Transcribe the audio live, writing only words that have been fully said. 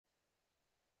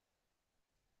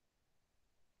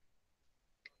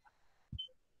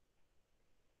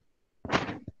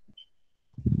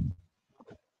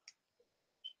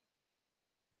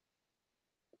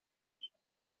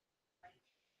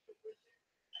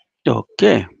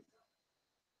Okay,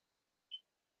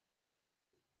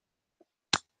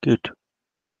 good.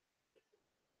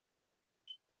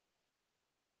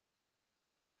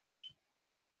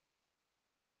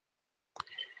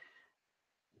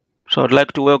 So I'd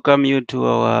like to welcome you to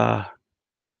our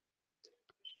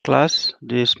class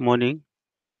this morning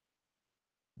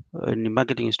in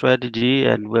marketing strategy,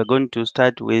 and we're going to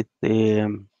start with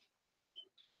Unit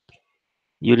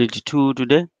 2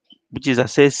 today, which is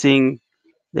assessing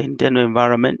the internal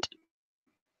environment.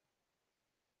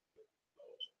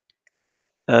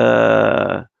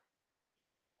 Uh,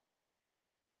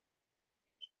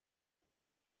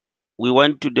 we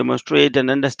want to demonstrate an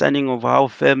understanding of how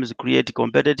firms create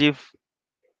competitive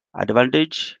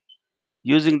advantage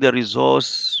using the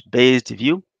resource-based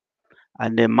view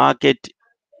and the market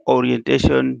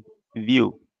orientation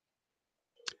view.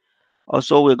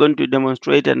 Also, we're going to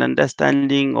demonstrate an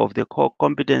understanding of the core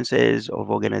competences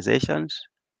of organizations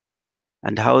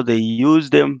and how they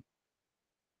use them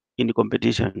in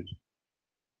competition.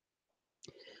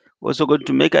 We're also going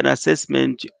to make an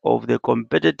assessment of the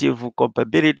competitive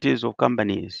capabilities of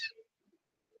companies.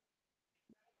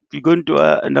 We're going to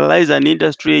analyze an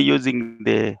industry using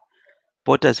the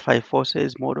Porter's 5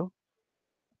 forces model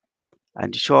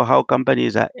and show how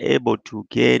companies are able to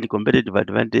gain competitive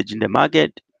advantage in the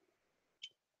market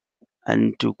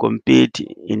and to compete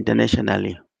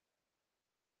internationally.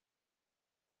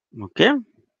 Okay.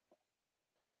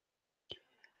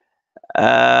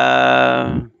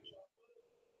 Uh,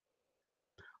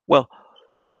 well,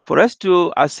 for us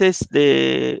to assess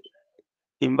the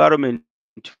environment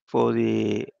for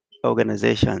the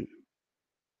organization,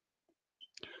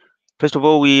 first of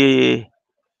all, we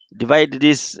divide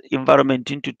this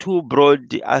environment into two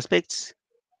broad aspects.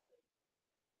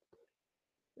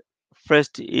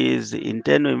 First is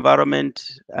internal environment,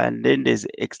 and then there's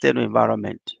external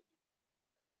environment.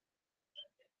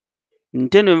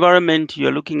 Internal environment,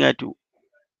 you're looking at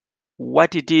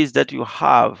what it is that you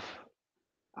have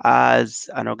as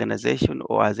an organization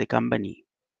or as a company.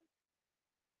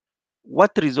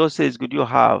 What resources could you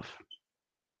have?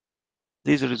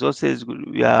 These resources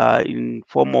are in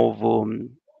form of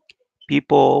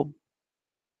people,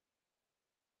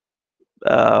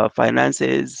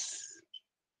 finances,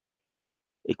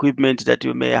 equipment that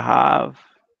you may have,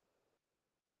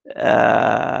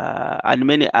 and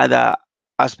many other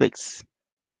aspects.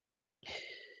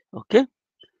 Okay,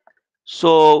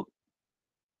 so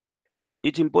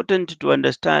it's important to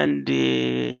understand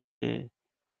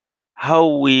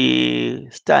how we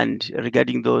stand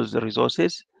regarding those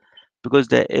resources because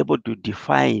they're able to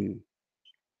define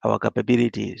our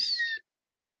capabilities.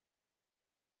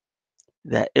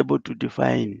 They're able to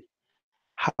define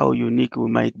how unique we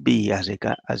might be as a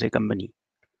company.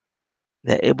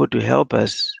 They're able to help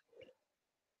us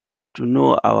to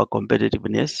know our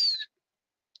competitiveness,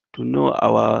 to know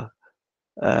our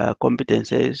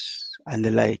competences and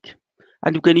the like.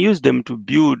 And you can use them to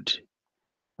build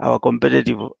our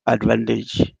competitive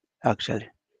advantage, actually,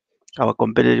 our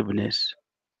competitiveness.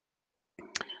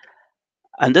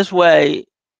 And that's why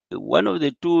one of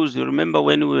the tools, you remember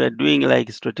when we were doing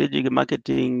like strategic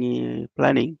marketing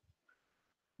planning,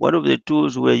 one of the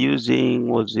tools we were using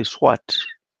was the SWOT.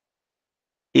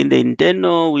 In the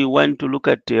internal, we want to look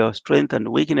at your strengths and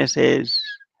weaknesses.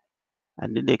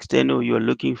 And in the external, you're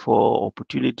looking for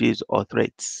opportunities or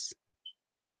threats.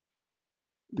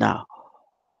 Now,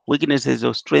 weaknesses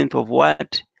or strength of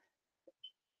what?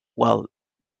 Well,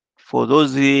 for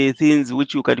those things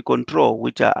which you can control,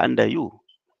 which are under you,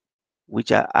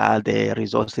 which are the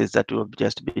resources that we've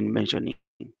just been mentioning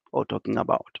or talking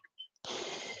about.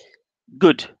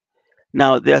 Good.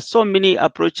 Now, there are so many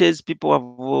approaches people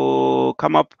have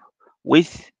come up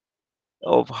with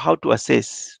of how to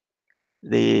assess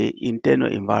the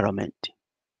internal environment.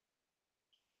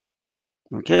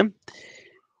 Okay.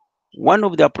 One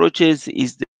of the approaches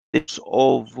is the use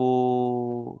of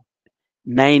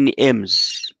 9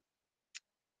 M's.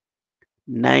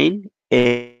 9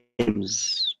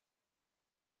 M's.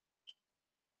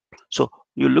 So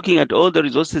you're looking at all the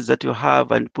resources that you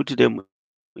have and put them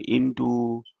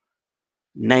into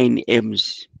 9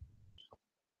 M's.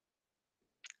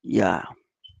 Yeah.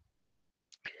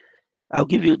 I'll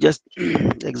give you just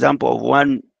example of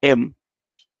 1 M.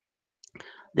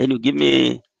 Then you give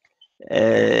me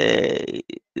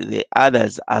the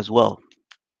others as well.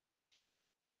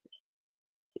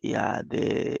 Yeah,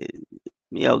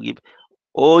 I'll give.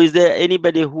 Or is there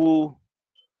anybody who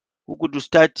could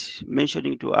start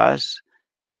mentioning to us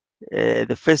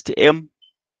the first M,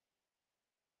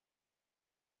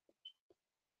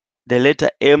 the letter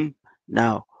M?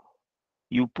 Now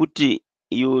you put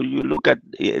you look at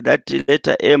that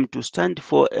letter M to stand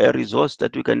for a resource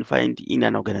that we can find in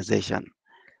an organization.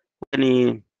 Can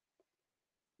you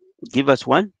give us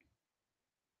one?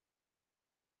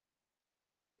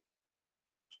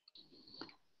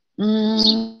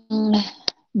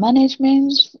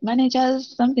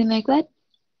 Managers, something like that.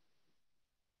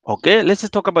 Okay, let's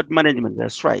talk about management.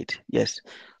 That's right. Yes.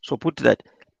 So put that.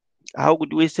 How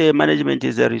could we say management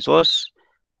is a resource?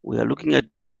 We are looking at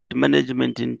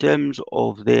management in terms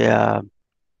of their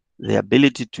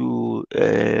ability to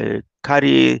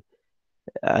carry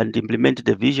and implement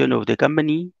the vision of the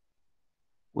company.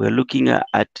 We're looking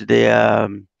at their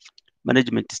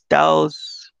management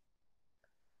styles.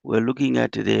 We're looking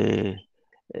at the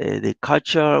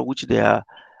culture which they are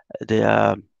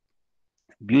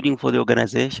building for the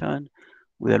organization.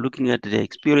 We are looking at the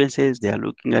experiences. They are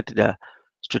looking at the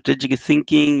strategic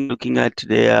thinking, looking at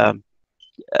their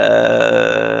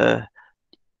uh,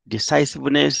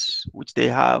 decisiveness which they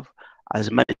have as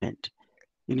management.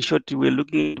 In short, we're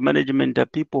looking at management are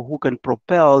people who can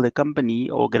propel the company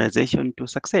or organization to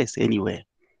success anyway.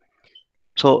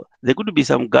 So there could be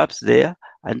some gaps there,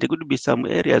 and there could be some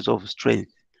areas of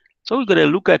strength. So we're going to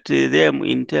look at them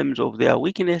in terms of their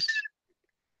weakness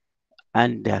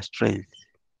and their strength.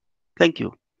 Thank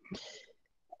you.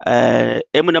 M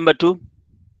number two.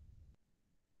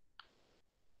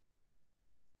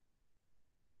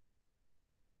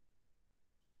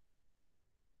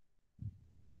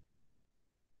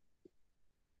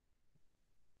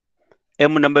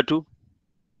 M number two.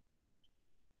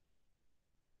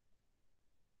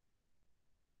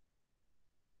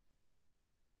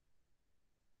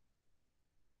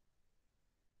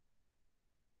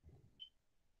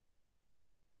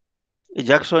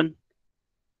 Jackson.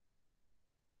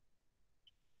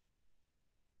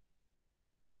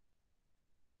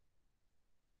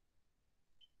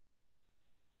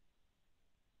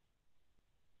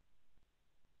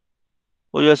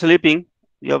 Oh, you're sleeping.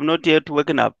 You have not yet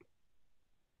woken up.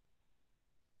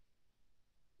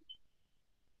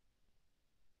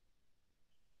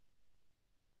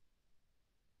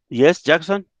 Yes,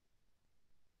 Jackson.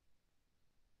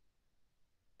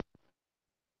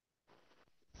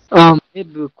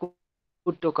 Maybe we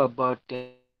could talk about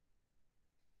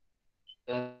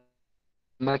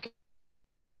marketing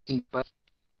department.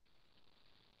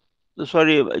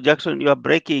 Sorry, Jackson, you are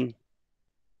breaking.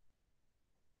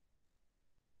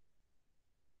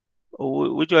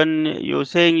 Which one you're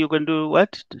saying you can do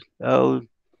what? Uh,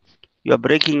 you are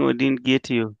breaking. We didn't get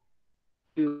you.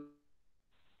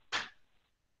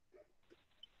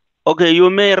 Okay, you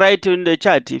may write in the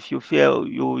chat if you feel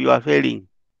you are failing.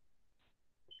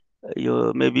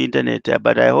 You maybe internet,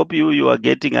 but I hope you are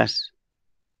getting us.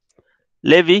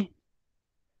 Levy.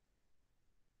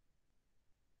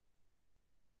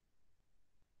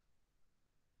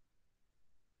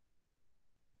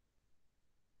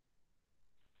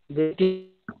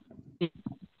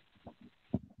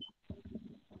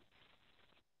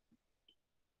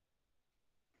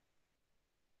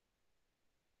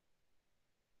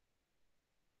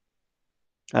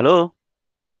 Hello.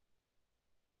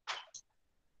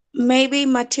 Maybe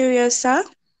material, sir.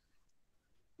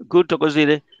 Good,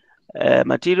 Tokozile.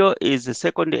 Material is the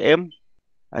second M,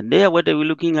 and there what are we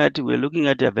looking at? We're looking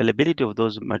at the availability of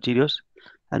those materials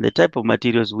and the type of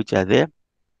materials which are there,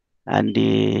 and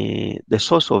the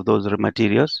source of those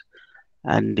materials,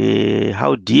 and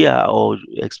how dear or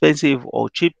expensive or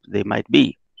cheap they might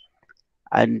be,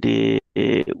 and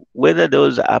whether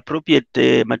those are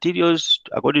appropriate materials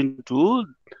according to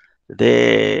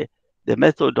the the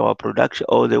method of production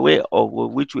or the way of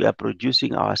which we are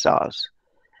producing ourselves.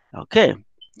 Okay,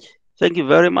 thank you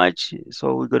very much.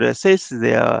 So we're going to assess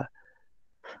their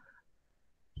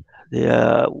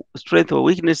strength or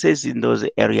weaknesses in those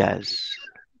areas.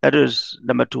 That is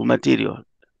number two, material.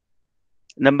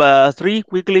 Number three,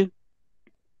 quickly.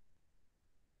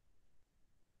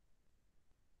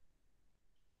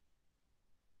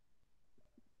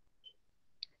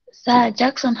 Sir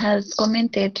Jackson has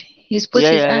commented. He's put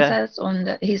Yeah, his yeah, yeah. answers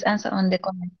on his answer on the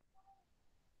comment.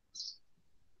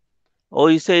 Or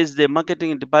he says the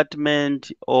marketing department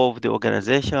of the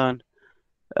organization.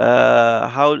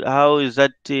 How is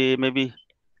that maybe?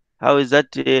 How is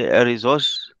that a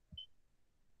resource?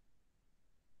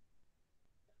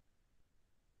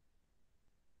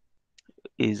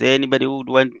 Is there anybody who would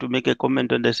want to make a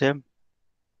comment on the same?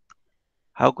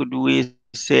 How could we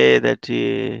say that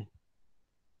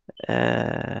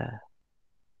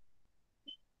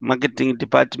marketing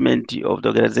department of the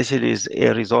organization is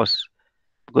a resource?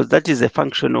 Because that is a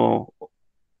functional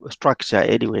structure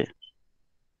anyway.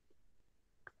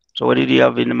 So what did you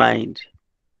have in mind?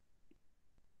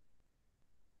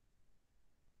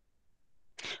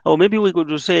 Or maybe we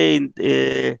could say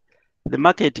the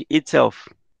market itself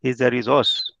is a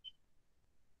resource.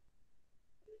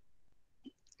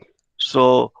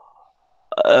 So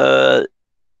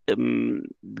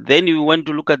then you want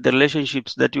to look at the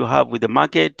relationships that you have with the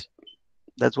market.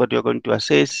 That's what you're going to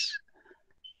assess.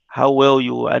 How well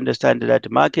you understand that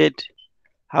market.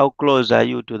 How close are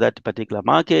you to that particular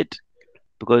market?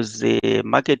 Because the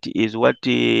market is what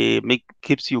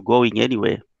keeps you going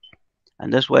anyway.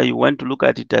 And that's why you want to look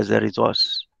at it as a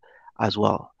resource as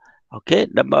well. Okay,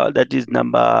 that is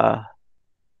number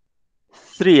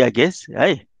 3, I guess.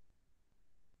 Hey,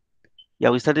 yeah,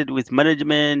 we started with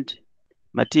management,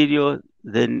 material,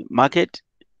 then market.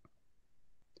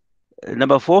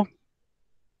 Number 4,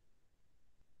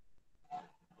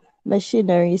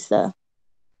 Machinery, sir.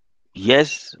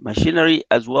 yes, machinery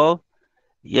as well.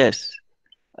 Yes,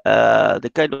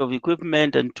 the kind of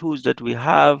equipment and tools that we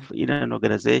have in an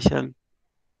organization.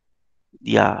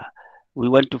 Yeah, we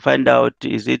want to find out,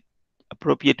 is it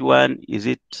appropriate one? Is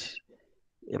it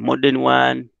a modern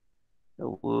one?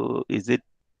 Is it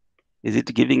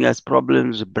giving us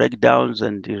problems, breakdowns,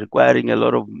 and requiring a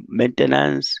lot of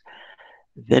maintenance?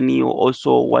 Then you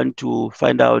also want to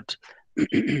find out,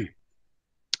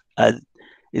 uh,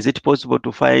 is it possible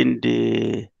to find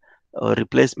a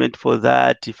replacement for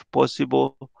that, if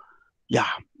possible? Yeah,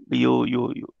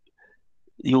 you'll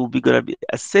be gonna be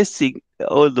assessing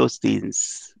all those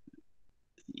things.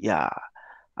 Yeah,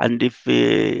 and if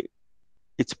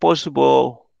it's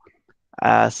possible,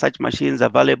 such machines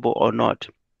available or not.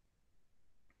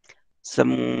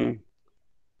 Some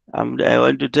I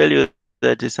want to tell you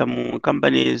that some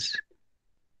companies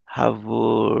have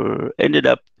ended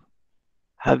up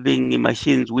having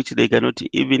machines which they cannot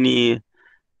even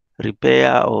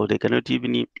repair, or they cannot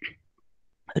even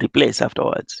replace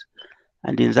afterwards.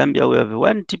 And in Zambia, we have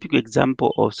one typical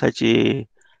example of such a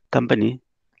company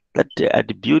that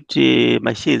had built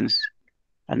machines,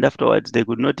 and afterwards they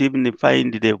could not even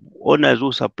find the owners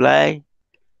who supply,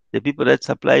 the people that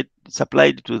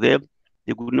supplied to them.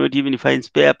 They could not even find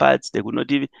spare parts. They could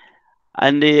not even,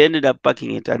 and they ended up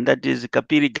packing it. And that is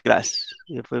Kapiri Glass.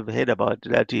 If you've heard about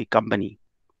that company,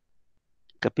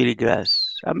 Kapiri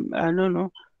Glass. I don't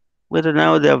know whether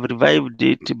now they have revived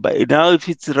it, but now if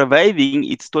it's reviving,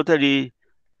 it's totally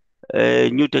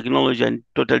new technology and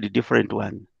totally different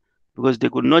one, because they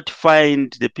could not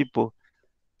find the people.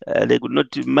 They could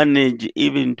not manage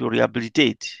even to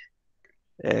rehabilitate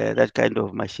that kind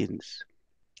of machines.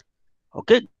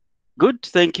 Okay, good.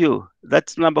 Thank you.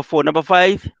 That's number 4. Number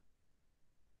 5.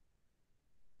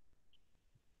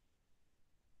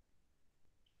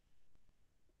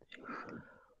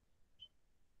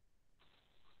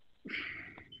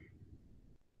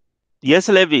 Yes,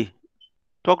 Levi,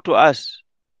 talk to us.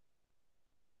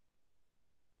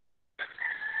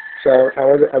 So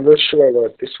I'm not sure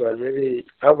about this one. Maybe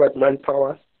how about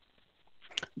manpower?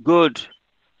 Good.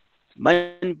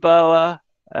 Manpower.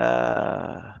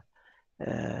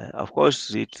 Of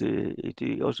course, it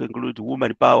also includes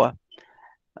woman power.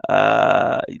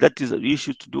 That is an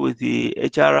issue to do with the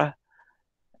HR.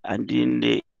 And in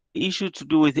the issue to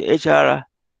do with the HR,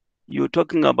 you're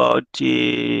talking about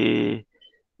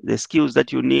the skills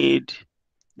that you need,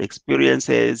 the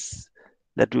experiences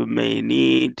that you may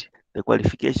need, the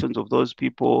qualifications of those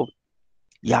people.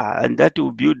 Yeah, and that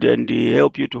will build and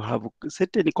help you to have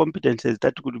certain competences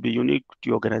that could be unique to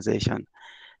your organization.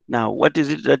 Now, what is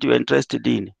it that you're interested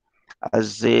in?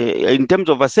 As in terms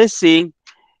of assessing,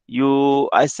 you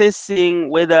assessing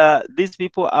whether these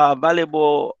people are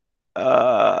available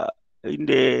in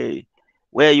the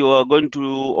where you are going to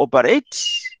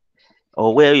operate,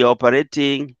 or where you're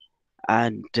operating,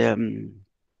 and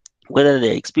whether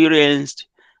they're experienced,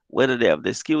 whether they have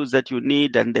the skills that you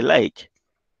need and the like.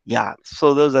 Yeah,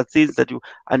 so those are things that you,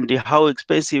 and how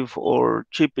expensive or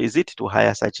cheap is it to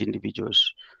hire such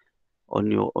individuals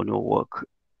on your work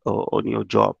or on your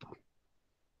job.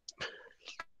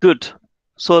 Good.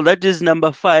 So that is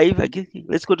number 5. Okay,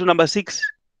 let's go to number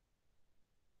 6.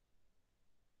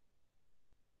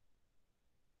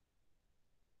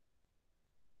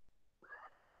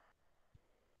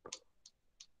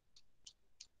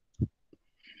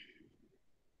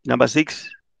 Number 6.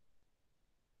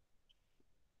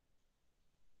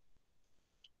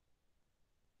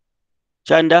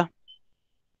 Chanda.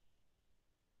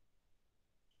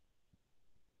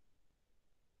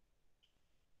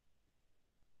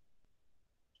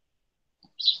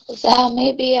 So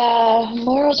maybe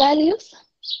moral values.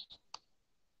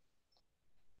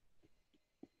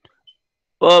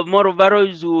 Well, moral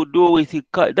values will do with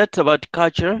that's about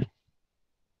culture.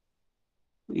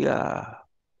 Yeah,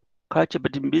 culture.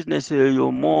 But in business,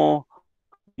 you're more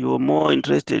you're more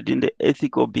interested in the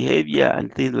ethical behavior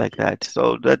and things like that.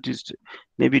 So that is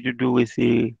maybe to do with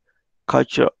the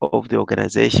culture of the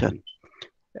organization.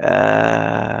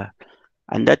 Uh,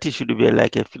 and that it should be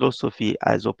like a philosophy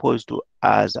as opposed to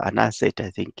as an asset,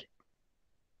 I think.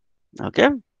 Okay.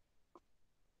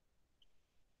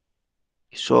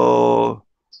 So,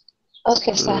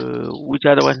 Okay, sir. which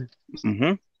other one?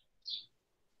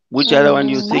 Which other one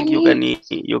you think Money.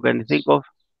 you can think of?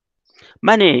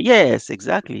 Money. Yes,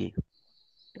 exactly.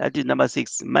 That is number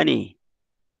 6. Money.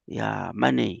 Yeah,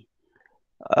 money.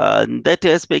 In that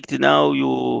aspect, now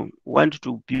you want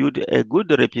to build a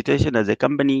good reputation as a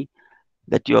company,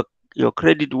 that your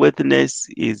credit worthiness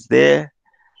is there.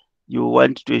 You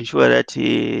want to ensure that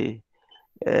you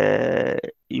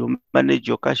manage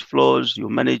your cash flows, you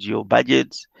manage your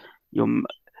budgets, you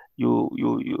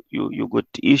you got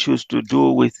issues to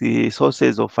do with the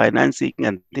sources of financing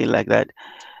and things like that.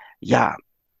 Yeah.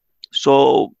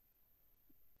 So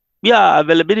yeah,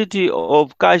 availability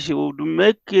of cash would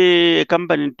make a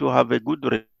company to have a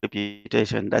good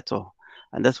reputation. That's all.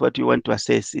 And that's what you want to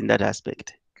assess in that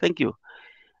aspect. Thank you.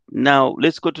 Now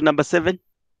let's go to number 7.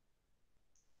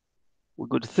 We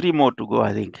got 3 more to go,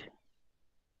 I think.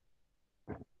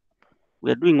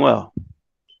 We are doing well.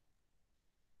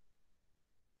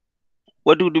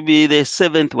 What would be the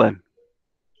 7th one?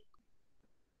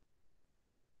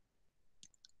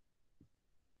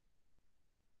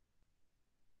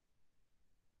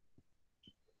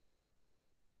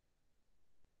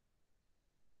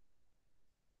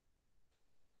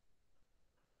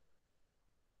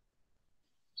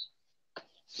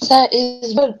 Sir,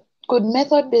 is good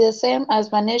method be the same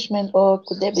as management or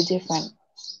could they be different?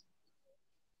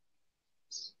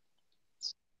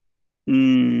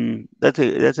 That's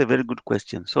a very good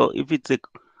question. So if it's a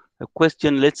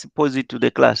question, let's pose it to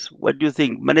the class. What do you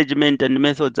think? Management and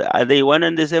methods, are they one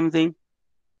and the same thing?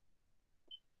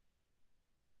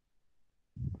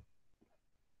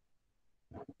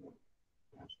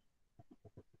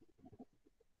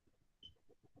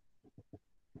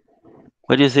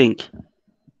 What do you think?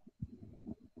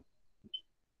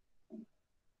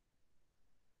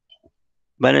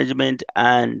 Management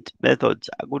and methods,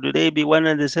 could they be one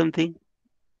and the same thing?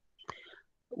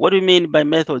 What do you mean by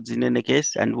methods in any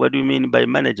case? And what do you mean by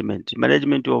management?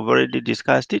 Management, we've already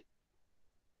discussed it.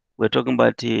 We're talking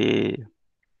about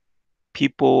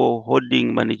people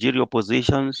holding managerial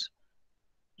positions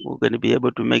who are going to be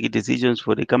able to make decisions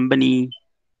for the company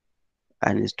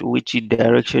and as to which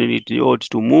direction it ought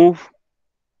to move,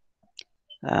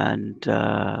 and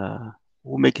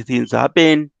who make things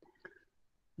happen.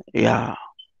 Yeah.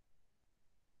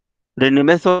 Then the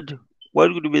method,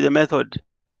 what would be the method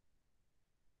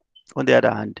on the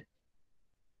other hand?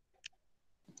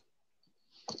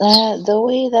 The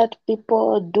way that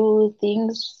people do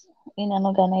things in an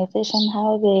organization,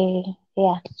 how they,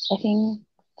 yeah, I think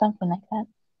something like that.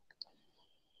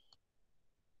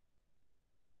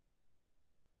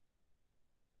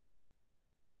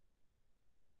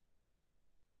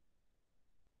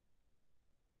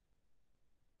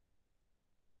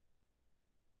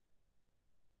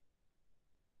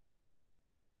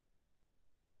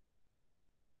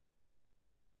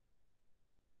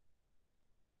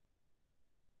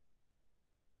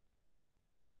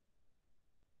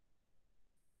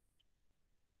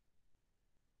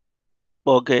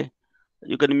 Okay,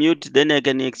 you can mute, then I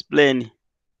can explain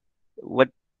what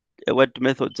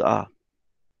methods are.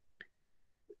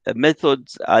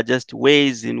 Methods are just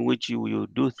ways in which you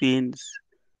do things,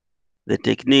 the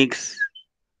techniques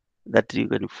that you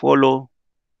can follow.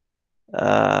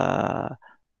 Uh,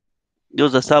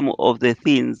 those are some of the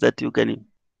things that you can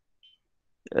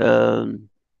um,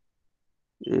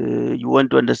 you want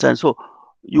to understand. So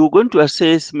you're going to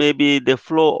assess maybe the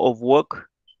flow of work.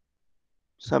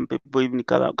 Some people even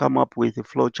come up with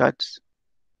flow charts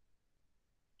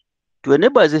to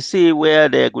enable us to see where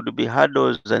there could be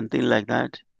hurdles and things like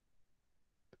that.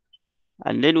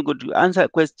 And then we're going to answer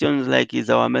questions like,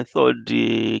 is our method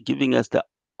giving us the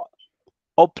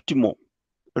optimal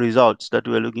results that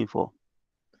we're looking for?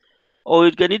 Or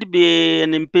can it be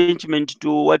an impingement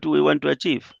to what we want to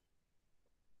achieve?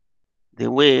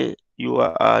 The way you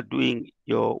are doing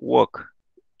your work,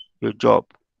 your job.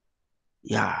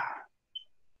 Yeah,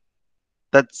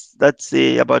 that's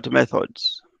about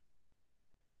methods.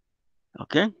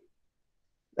 Okay,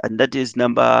 and that is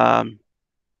number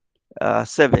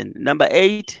 7. Number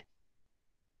 8.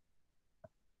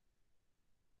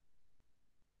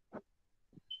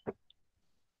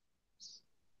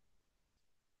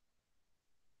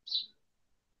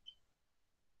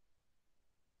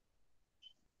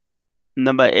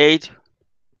 Number 8.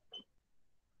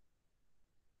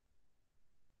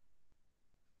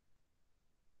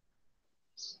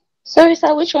 Sorry,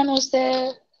 sir, which one was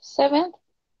the seventh?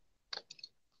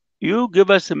 You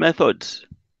give us the methods.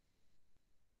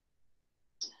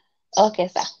 Okay,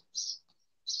 sir.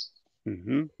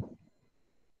 Mhm.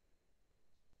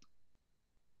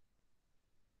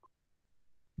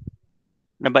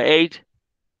 Number 8.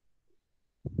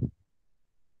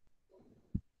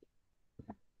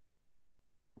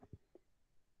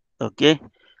 Okay.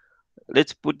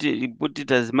 Let's put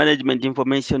it as management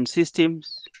information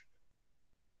systems.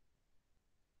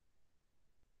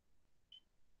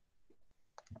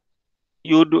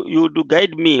 You do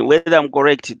guide me whether I'm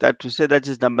correct that to say that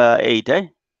is number 8, eh?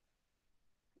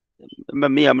 Remember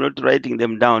me, I'm not writing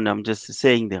them down, I'm just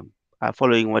saying them. I'm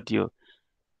following what you.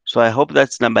 So I hope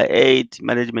that's number 8,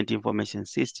 management information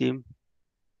system.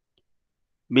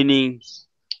 Meaning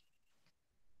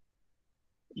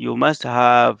you must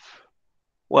have,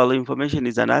 well, information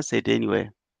is an asset anyway,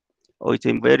 or it's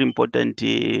a very important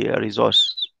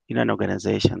resource in an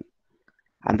organization.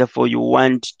 And therefore you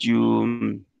want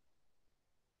to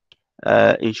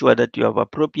ensure that you have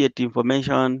appropriate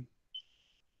information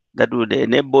that would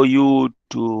enable you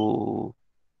to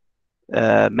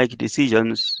make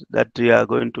decisions that are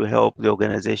going to help the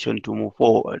organization to move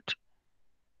forward.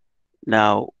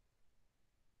 Now,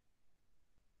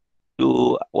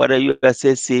 what are you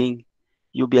assessing?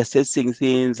 You'll be assessing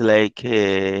things like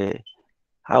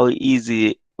how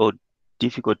easy or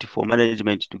difficult for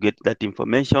management to get that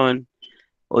information,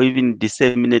 or even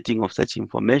disseminating of such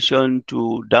information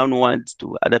to downwards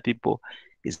to other people.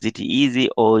 Is it easy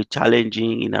or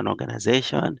challenging in an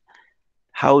organization?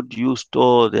 How do you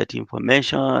store that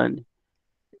information?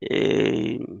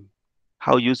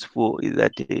 How useful is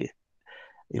that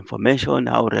information?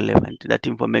 How relevant that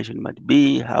information might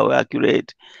be? How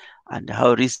accurate and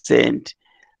how recent?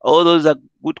 All those are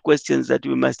good questions that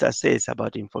we must assess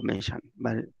about information.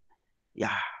 But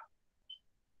yeah,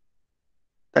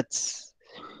 that's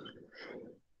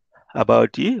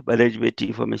about the management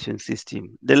information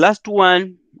system. The last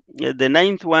one, the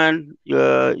ninth one,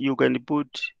 you can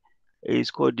put is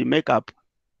called the makeup.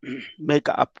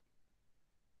 Makeup.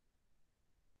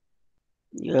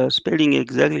 Spelling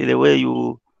exactly the way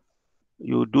you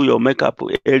do your makeup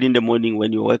early in the morning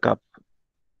when you wake up.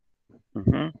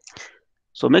 Mhm.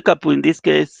 So makeup in this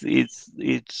case,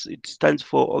 it stands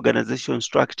for organization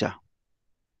structure.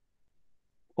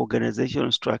 Organization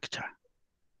structure.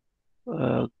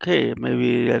 Okay,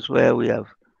 maybe that's where we have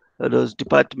those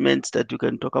departments that you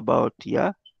can talk about.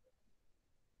 Yeah.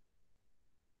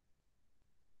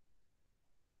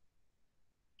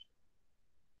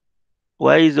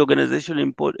 Why is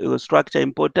structure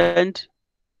important?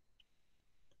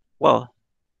 Well,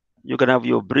 you can have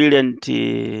your brilliant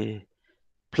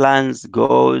plans,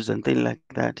 goals, and things like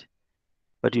that,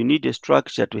 but you need a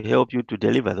structure to help you to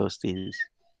deliver those things.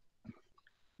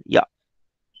 Yeah.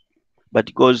 But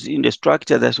because in the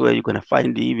structure, that's where you're gonna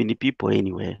find even the people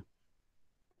anyway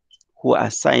who are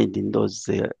assigned in those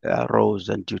roles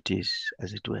and duties,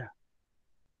 as it were.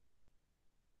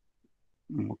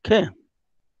 Okay.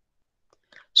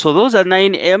 So those are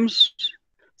 9 M's.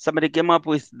 Somebody came up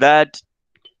with that.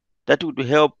 That would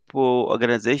help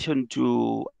organization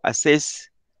to assess.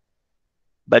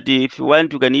 But if you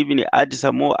want, you can even add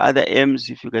some more other M's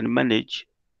if you can manage.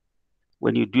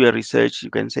 When you do a research, you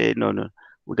can say, no,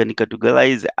 we can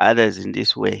categorize others in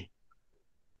this way.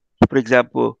 For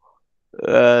example,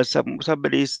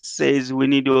 somebody says we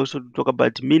need also to talk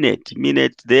about minute.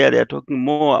 Minute there, they're talking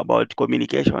more about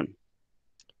communication,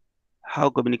 how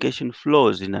communication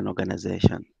flows in an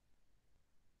organization.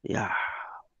 Yeah.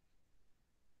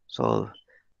 So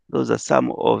those are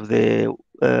some of the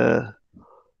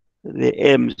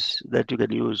M's that you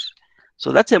can use.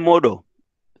 So that's a model.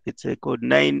 It's a called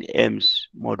 9 M's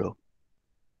model.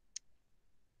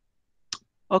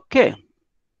 Okay.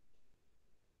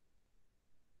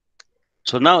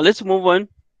 So now let's move on.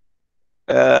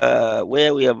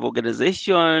 Where we have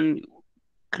organization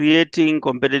creating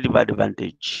competitive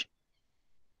advantage.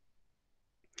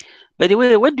 By the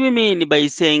way, what do you mean by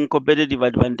saying competitive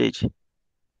advantage?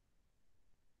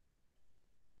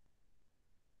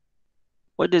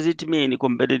 What does it mean,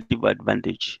 competitive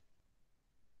advantage?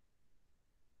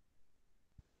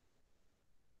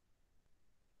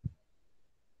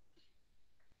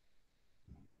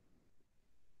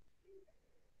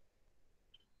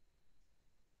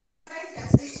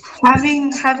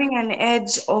 Having an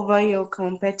edge over your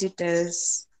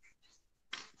competitors.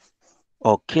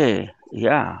 Okay,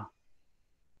 yeah.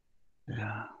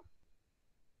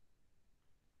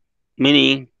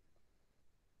 Meaning,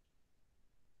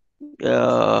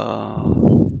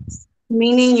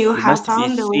 Meaning you you have must be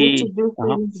found a way to see. do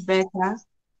things better.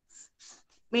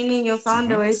 Meaning you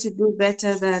found a Mhm. way to do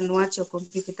better than what your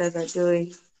competitors are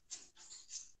doing.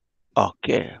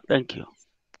 Okay, thank you.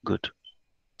 Good.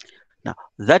 Now,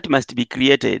 that must be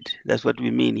created. That's what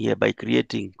we mean here by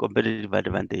creating competitive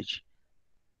advantage.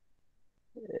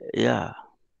 Yeah.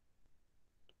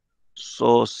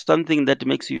 So something that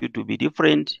makes you to be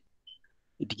different,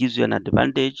 it gives you an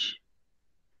advantage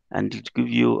and it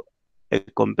gives you a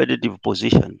competitive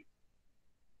position.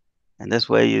 And that's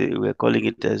why we're calling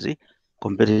it as a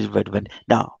competitive advantage.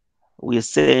 Now, we're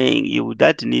saying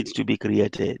that needs to be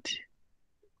created.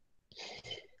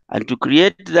 And to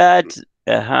create that,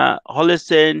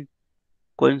 Holliston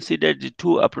considered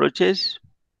two approaches.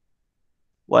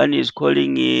 One is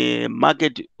calling a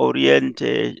market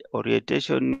orientation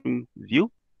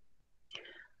view,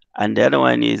 and the other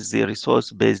one is the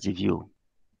resource-based view.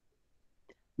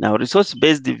 Now,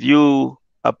 resource-based view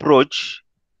approach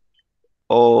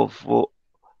of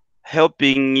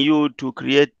helping you to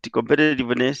create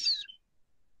competitiveness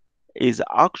is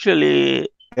actually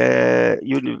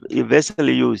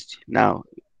universally used now.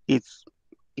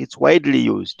 It's widely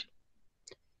used,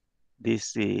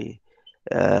 this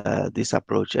this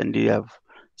approach, and we have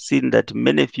seen that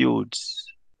many fields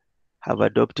have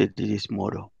adopted this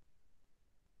model.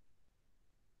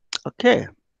 Okay,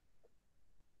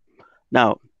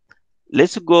 now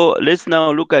let's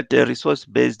now look at the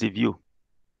resource-based view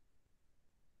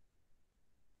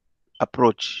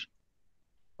approach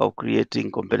of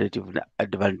creating competitive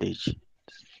advantage.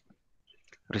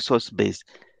 Resource-based.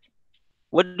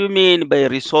 What do you mean by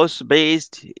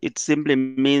resource-based? It simply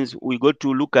means we go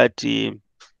to look at the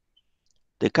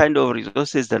kind of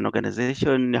resources an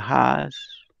organization has,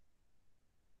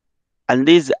 and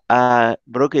these are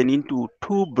broken into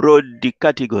two broad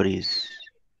categories.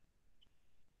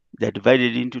 They're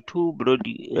divided into two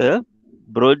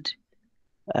broad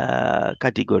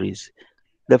categories.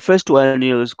 The first one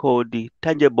is called the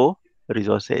tangible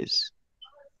resources,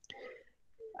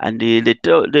 and the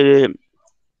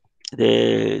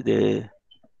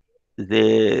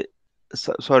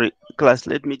sorry, class.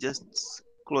 Let me just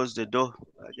close the door.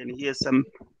 I can hear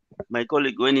my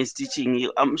colleague when he's teaching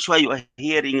you. I'm sure you are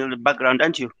hearing in the background,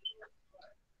 aren't you?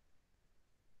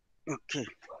 Okay.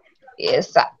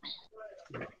 Yes, sir.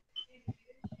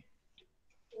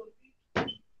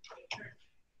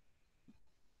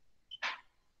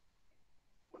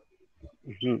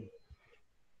 Mhm.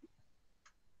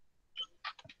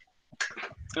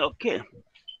 Okay.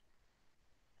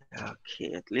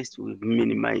 Okay. At least we've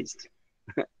minimized.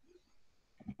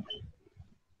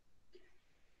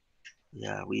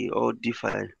 Yeah, we all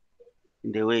differ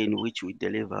in the way in which we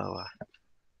deliver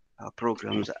our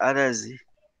programs. Others,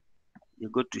 you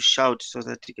got to shout so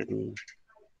that you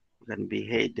can be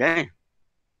heard. Eh?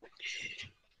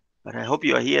 But I hope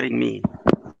you are hearing me.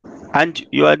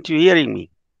 Aren't you hearing me?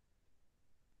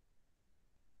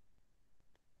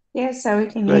 Yes, sir, we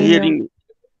can You are hear you. hearing me.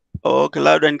 Okay,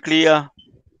 loud and clear.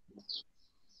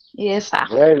 Yes, sir.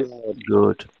 Very loud.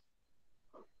 Good.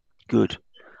 Good.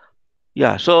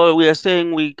 Yeah. So we are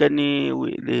saying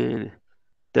the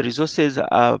resources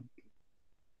are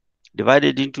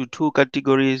divided into two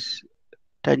categories: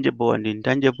 tangible and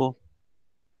intangible.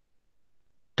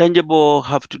 Tangible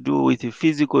have to do with the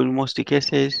physical in most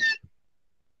cases,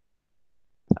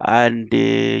 and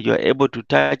you're able to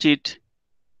touch it,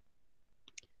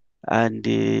 and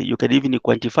you can even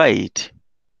quantify it.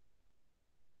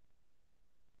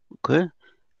 Okay,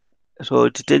 so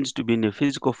it tends to be in a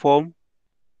physical form.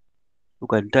 You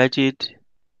can touch it,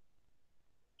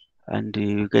 and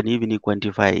you can even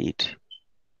quantify it.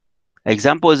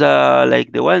 Examples are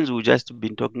like the ones we just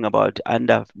been talking about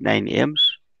under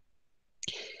 9Ms.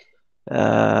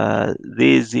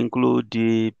 These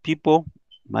include people,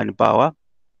 manpower,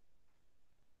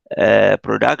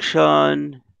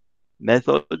 production,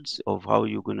 methods of how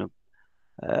you're gonna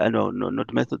no,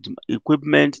 not methods,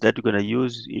 equipment that you're going to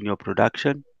use in your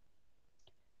production.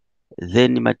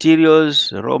 Then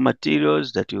materials, raw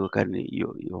materials that your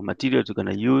materials you're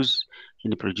going to use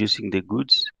in producing the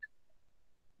goods.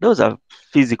 Those are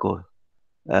physical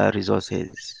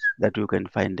resources that you can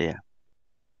find there.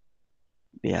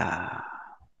 Yeah.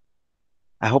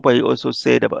 I hope I also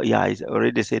said about, yeah, I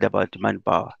already said about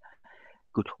manpower.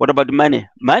 Good. What about money?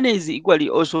 Money is equally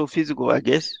also physical, I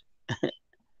guess.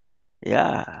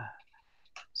 Yeah.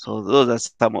 So those are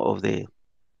some of the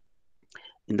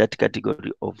in that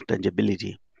category of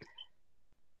tangibility.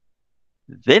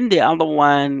 Then the other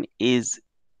one is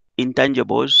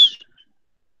intangibles.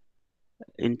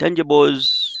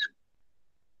 Intangibles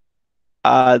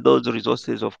are those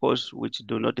resources, of course, which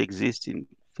do not exist in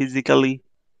physically,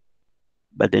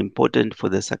 but they're important for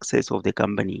the success of the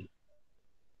company.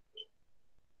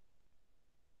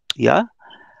 Yeah.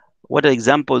 What are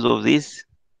examples of this?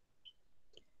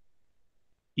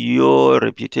 Your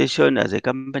reputation as a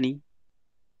company,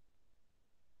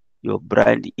 your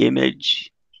brand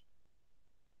image,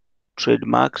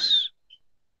 trademarks,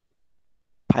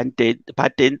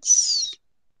 patents,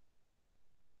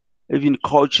 even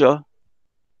culture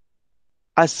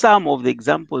are some of the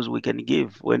examples we can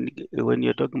give when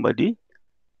you're talking about the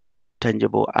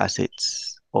tangible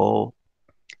assets or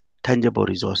tangible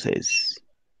resources.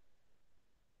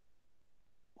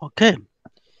 Okay.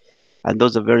 And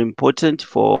those are very important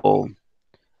for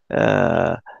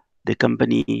the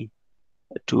company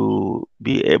to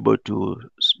be able to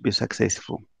be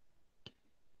successful.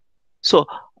 So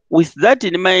with that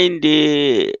in mind,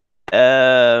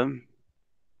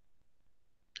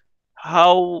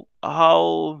 how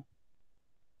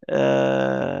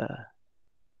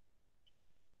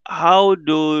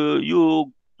do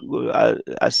you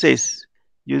assess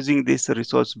using this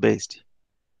resource based?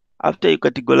 After you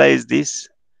categorize this,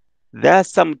 there are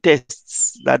some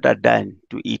tests that are done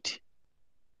to it,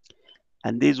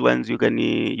 and these ones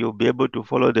you'll be able to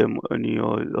follow them on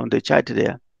the chart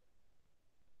there.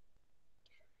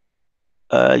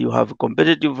 You have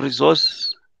competitive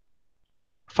resource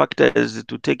factors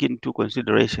to take into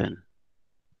consideration.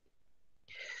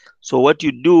 So what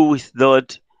you do with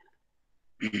that,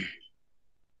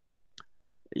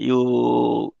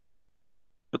 you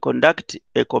conduct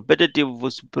a competitive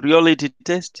superiority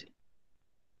test,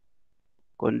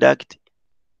 conduct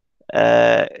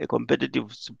a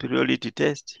competitive superiority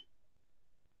test.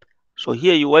 So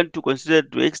here you want to consider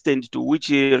the extent to which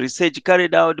research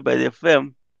carried out by the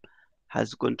firm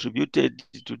has contributed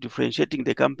to differentiating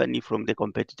the company from the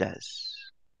competitors.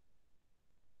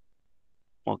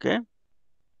 Okay?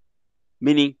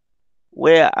 Meaning,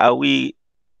 where are we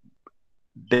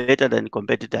better than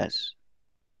competitors?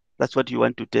 That's what you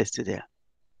want to test there.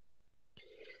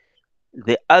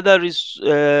 The other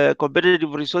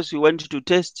competitive resource you want to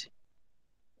test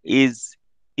is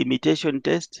imitation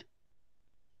test.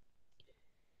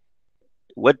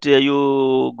 What are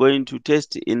you going to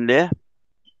test in there?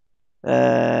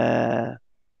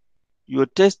 You're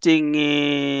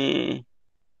testing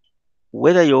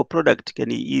whether your product can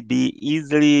be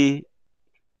easily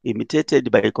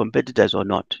imitated by competitors or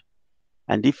not.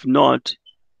 And if not,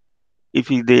 if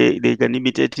they can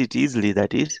imitate it easily,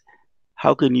 that is,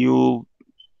 how can you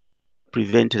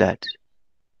prevent that?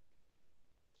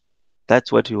 That's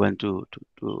what you want to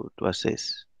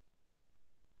assess.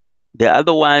 The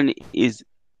other one is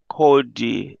called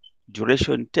the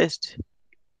duration test.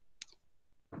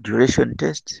 Duration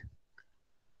test.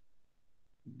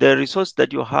 The resource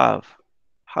that you have,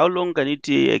 how long can it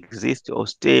exist or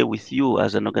stay with you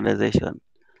as an organization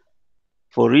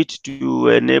for it to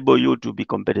enable you to be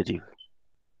competitive?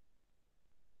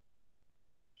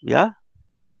 Yeah.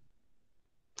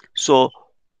 So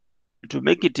to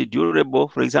make it durable,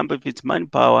 for example, if it's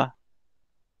manpower,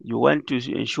 you want to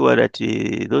ensure that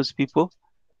those people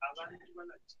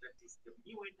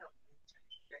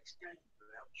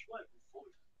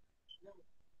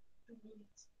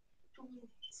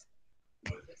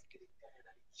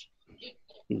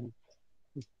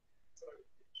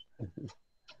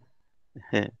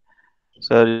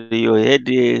sorry, you had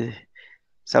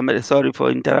somebody, sorry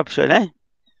for interruption, eh?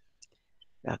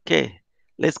 Okay,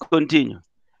 let's continue.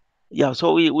 Yeah,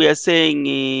 so we are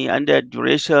saying under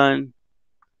duration,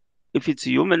 if it's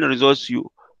human resource, you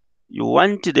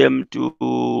want them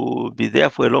to be there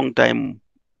for a long time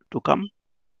to come.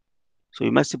 So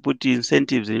you must put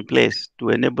incentives in place to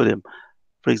enable them.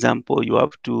 For example, you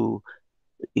have to,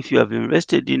 if you have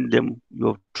invested in them, you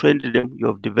have trained them, you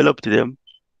have developed them,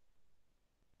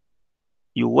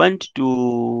 you want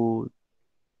to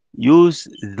use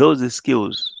those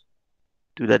skills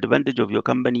to the advantage of your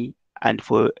company and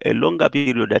for a longer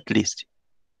period at least.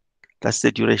 That's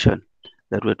the duration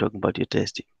that we're talking about your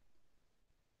testing.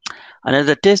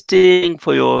 Another testing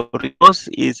for your resource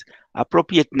is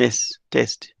appropriateness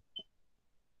test.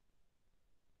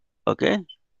 Okay?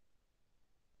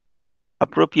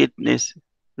 Appropriateness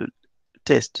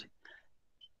test.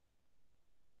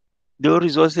 The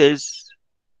resources,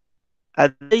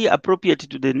 are they appropriate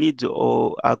to the needs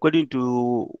or according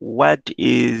to what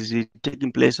is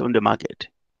taking place on the market?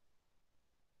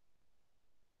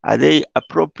 Are they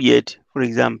appropriate, for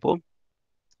example,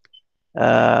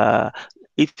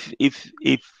 if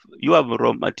you have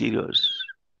raw materials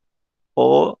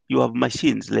or you have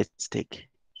machines, let's take,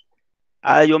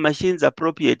 are your machines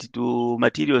appropriate to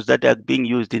materials that are being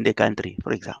used in the country,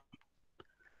 for example?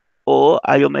 Or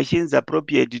are your machines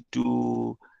appropriate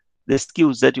to the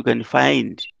skills that you can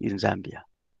find in Zambia,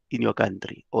 in your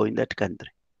country, or in that country?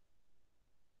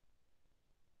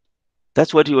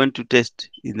 That's what you want to test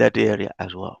in that area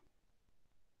as well.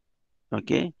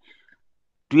 Okay.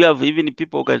 Do you have even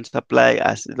people who can supply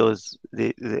us those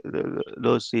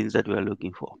things that we are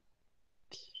looking for?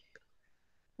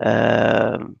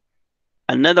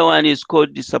 Another one is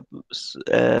called the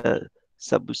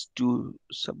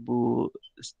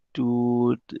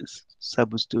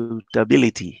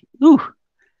substitutability. Ooh,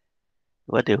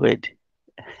 what a word.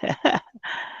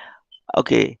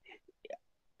 Okay.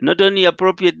 Not only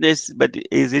appropriateness, but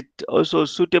is it also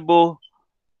suitable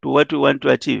to what we want to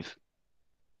achieve?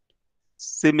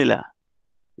 Similar.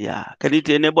 Yeah. Can it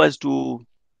enable us to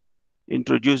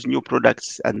introduce new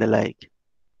products and the like?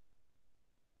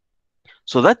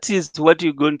 So that is what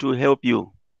is going to help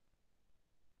you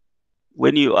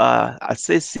when you are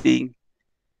assessing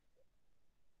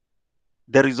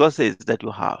the resources that you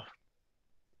have.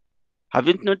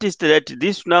 Haven't noticed that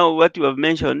this now what you have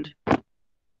mentioned,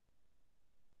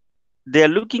 they are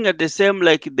looking at the same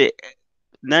like the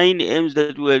 9 M's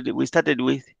that we started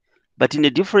with, but in a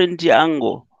different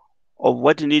angle of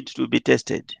what needs to be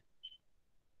tested.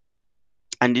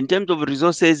 And in terms of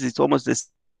resources, it's almost the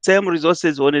same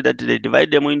resources, only that they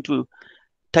divide them into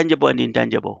tangible and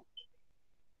intangible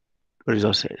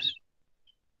resources.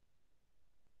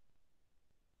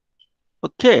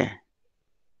 Okay.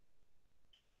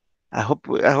 I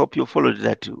hope you followed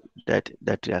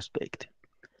that aspect.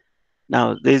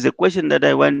 Now there's a question that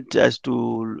I want us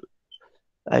to.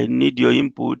 I need your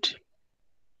input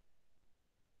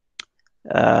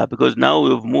because now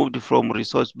we've moved from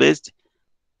resource based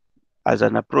as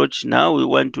an approach. Now we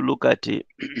want to look at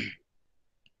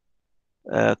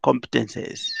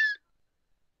competences.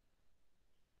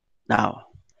 Now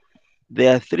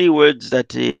there are 3 words that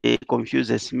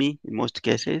confuses me in most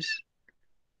cases,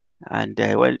 and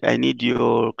I need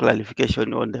your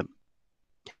clarification on them.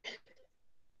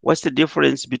 What's the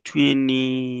difference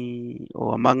between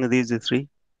or among these 3?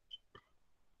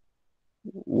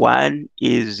 One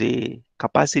is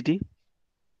capacity,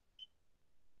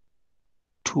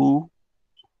 2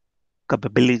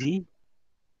 capability,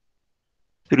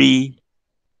 3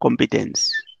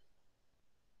 competence.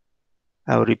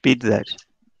 I'll repeat that.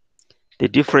 The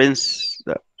difference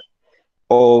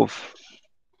of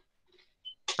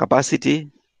capacity,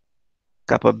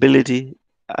 capability,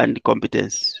 and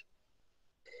competence.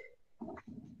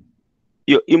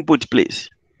 Your input, please.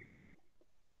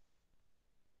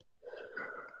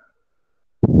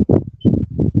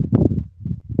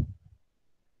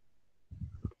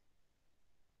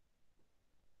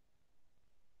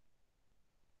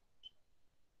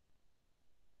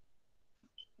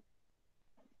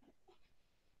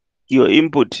 Your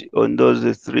input on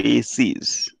those 3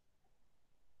 C's.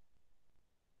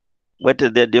 What are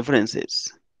their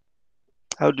differences?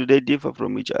 How do they differ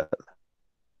from each other?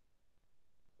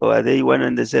 Or are they one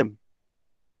and the same?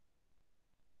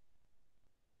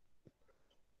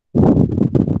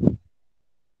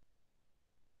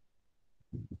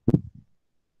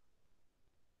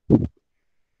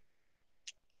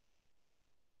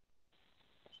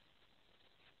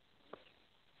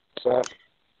 So,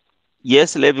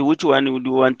 Yes, Levi, which one would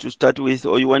you want to start with,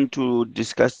 or you want to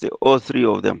discuss all 3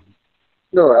 of them?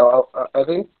 no, I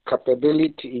think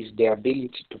capability is the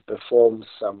ability to perform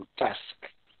some task,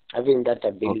 having that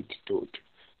ability to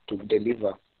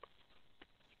deliver.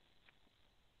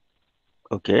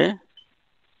 Okay.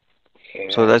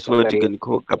 So that's what you can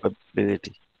call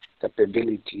capability.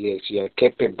 Capability, yes, you are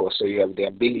capable, so you have the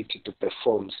ability to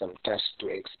perform some tasks to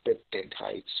expected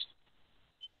heights.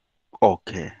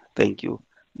 Okay, thank you,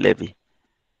 Levi.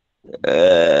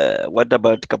 What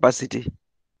about capacity?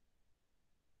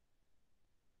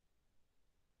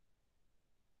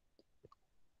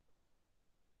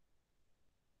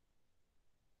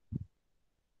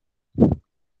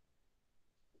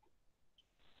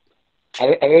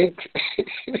 I think,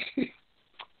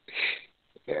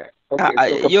 yeah, okay,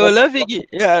 so You're laughing.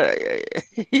 Yeah.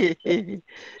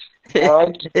 I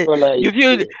want to go like,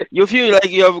 you feel like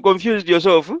you have confused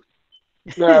yourself.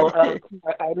 no, I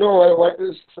know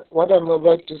what I'm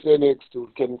about to say next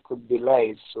could be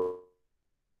lies, so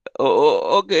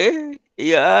Okay.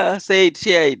 Yeah, say it,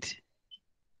 share it.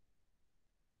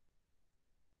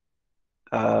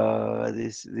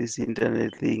 This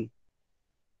internet thing.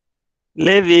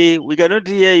 Levi, we cannot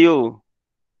hear you.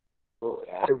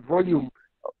 the volume.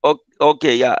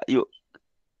 Okay, yeah, you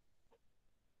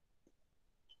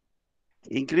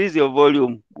increase your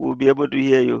volume. We'll be able to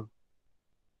hear you.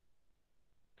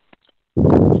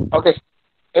 Okay,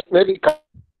 maybe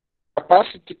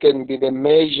capacity can be the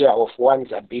measure of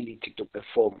one's ability to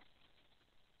perform.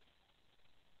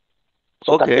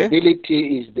 So Okay.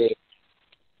 capability is the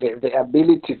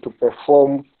ability to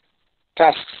perform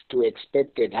tasks to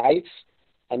expected heights,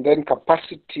 and then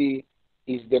capacity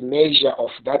is the measure of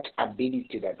that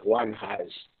ability that one has.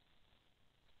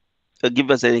 So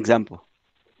give us an example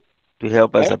to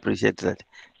help us Eh? appreciate that.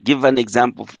 Give an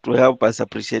example to help us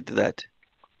appreciate that.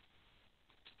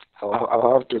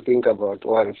 I'll have to think about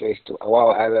one first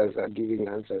while others are giving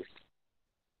answers.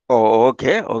 Oh,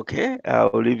 okay, okay.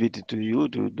 I'll leave it to you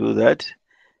to do that.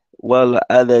 While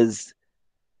others,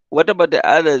 what about the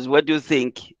others? What do you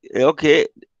think? Okay,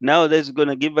 now that's going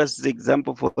to give us the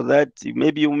example for that.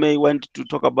 Maybe you may want to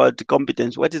talk about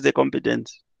competence. What is the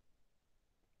competence?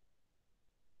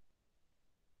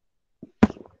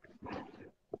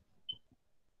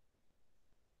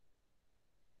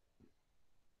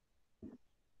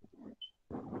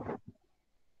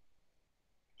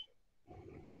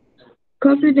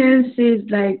 Confidence is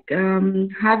like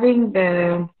having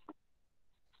the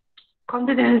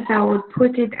confidence. I would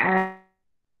put it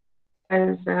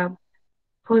as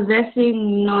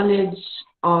possessing knowledge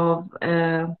of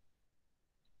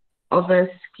of a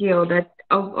skill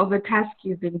of a task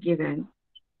you've been given.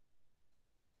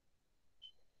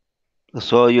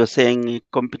 So you're saying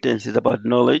competence is about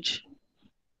knowledge?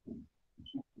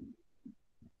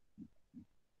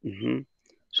 Mm-hmm.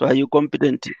 So are you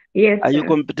competent? Yes, Are you sir.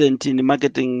 competent in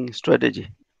marketing strategy?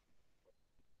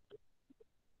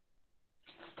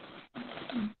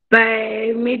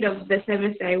 By mid of the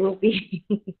semester, I will be.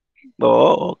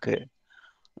 Oh, okay.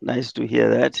 Nice to hear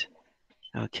that.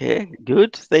 Okay,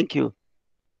 good. Thank you.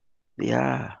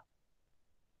 Yeah.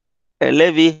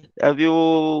 Levi, have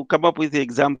you come up with the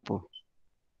example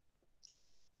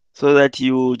so that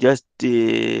you just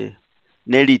nail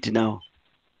it now?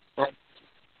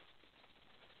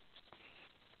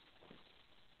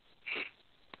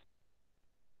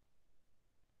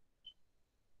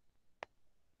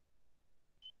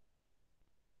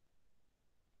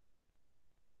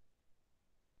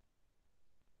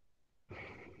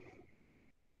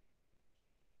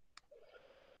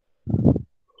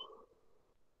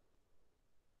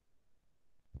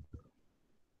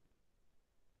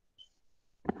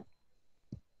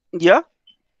 Yeah,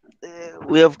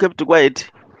 we have kept quiet.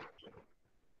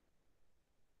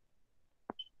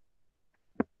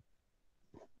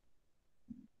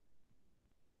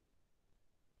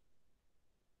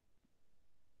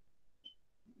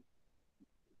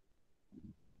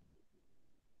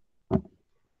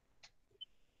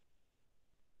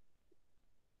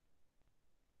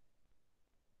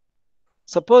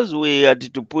 Suppose we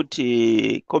had to put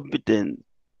competence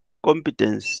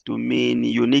to mean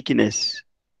uniqueness.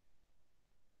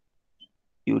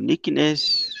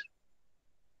 Uniqueness,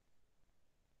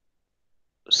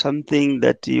 something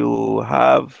that you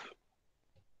have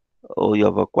or you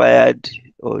have acquired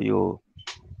or you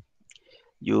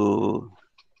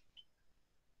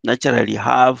naturally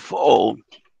have, or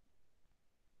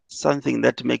something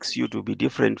that makes you to be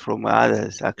different from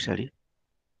others actually.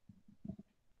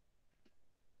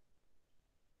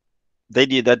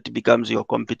 Then that becomes your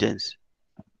competence.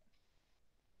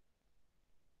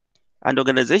 And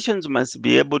organizations must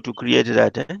be able to create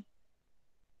that.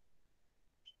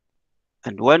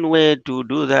 And one way to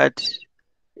do that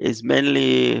is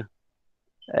mainly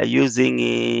using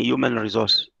human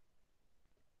resource,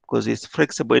 because it's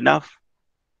flexible enough.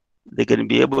 They can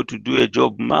be able to do a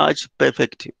job much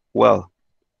perfect well.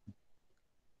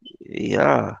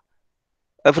 Yeah.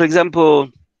 For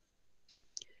example,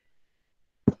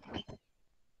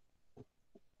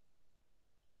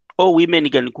 all women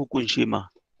can cook unshima.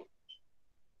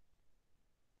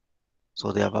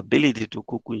 So they have ability to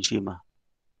cook unshima.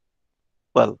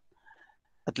 Well,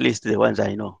 at least the ones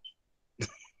I know.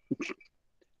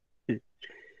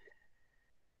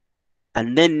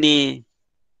 And then the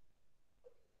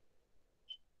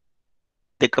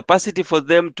capacity for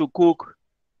them to cook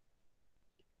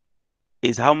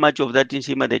is how much of that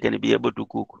inshima they can be able to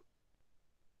cook.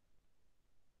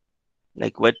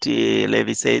 Like what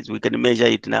Levi says, we can measure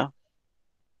it now.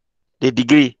 The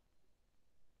degree.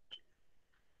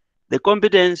 The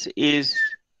competence is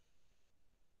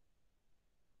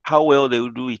how well they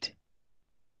will do it.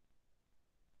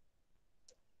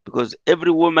 Because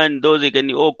every woman, though they can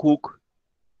all cook,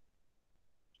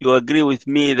 you agree with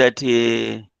me that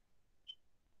the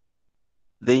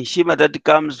inshima that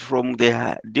comes from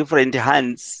the different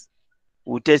hands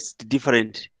will taste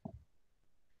different.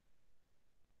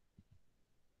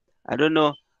 I don't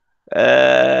know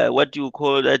what you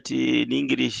call that in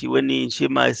English when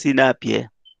inshima is seen up here.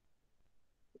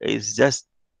 It's just,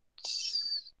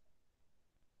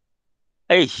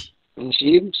 hey,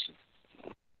 Machines?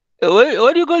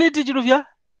 what do you call it, Jinuvia?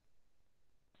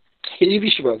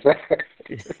 Irishmas.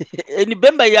 In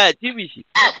Bemba, yeah, Tibishi.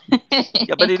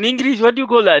 Yeah, but in English, what do you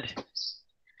call that?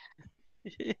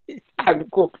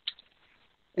 Uncooked.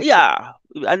 Yeah,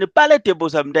 and palatable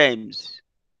sometimes.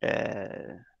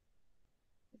 Uh,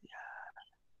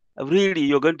 really,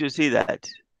 you're going to see that.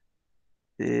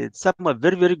 Some are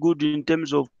very, very good in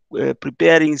terms of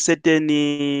preparing certain,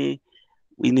 in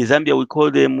Zambia, we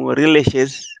call them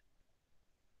relishes.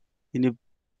 In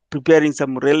preparing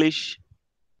some relish,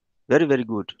 very, very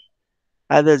good.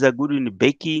 Others are good in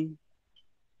baking.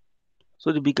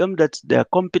 So they become that they are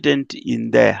competent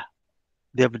in there.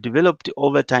 They have developed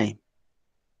over time.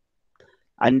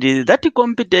 And that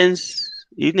competence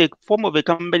in a form of a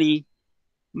company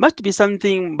must be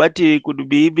something that could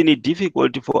be even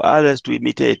difficult for others to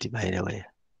imitate, by the way.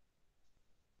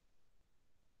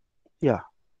 Yeah,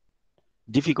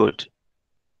 difficult.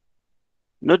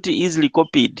 Not easily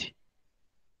copied.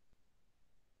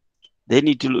 Then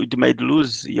it might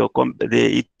lose your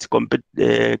competences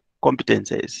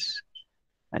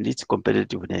and its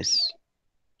competitiveness.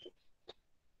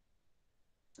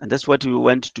 And that's what we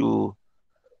want to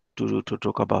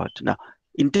talk about. Now,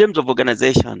 in terms of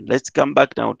organization, let's come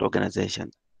back now to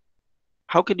organization.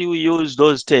 How can you use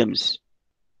those terms?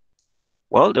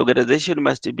 Well, the organization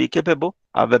must be capable,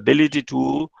 have ability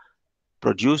to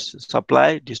produce,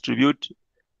 supply, distribute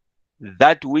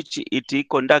that which it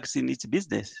conducts in its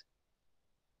business.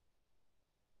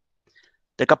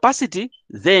 The capacity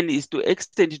then is to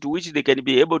extent to which they can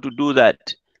be able to do that.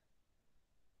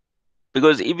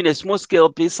 Because even a small scale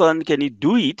person can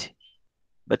do it,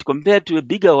 but compared to a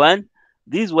bigger one,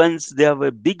 these ones, they have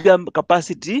a bigger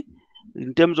capacity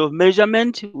in terms of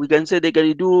measurement. We can say they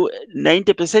can do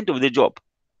 90% of the job.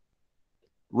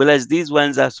 Whereas these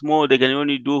ones are small, they can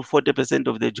only do 40%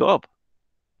 of the job.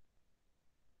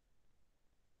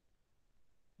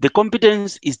 The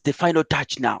competence is the final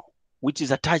touch now, which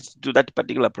is attached to that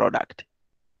particular product.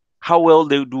 How well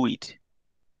they do it,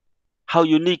 how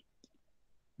unique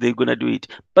they're going to do it.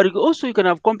 But also you can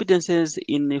have competences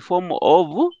in the form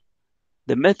of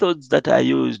the methods that are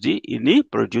used in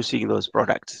producing those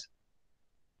products.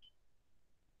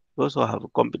 You also have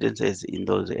competences in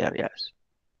those areas.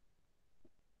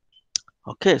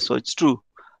 Okay, so it's true.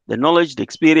 The knowledge, the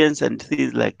experience, and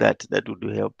things like that, that would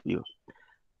help you.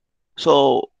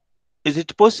 So is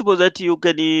it possible that you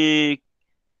can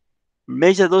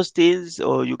measure those things,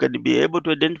 or you can be able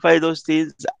to identify those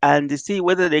things and see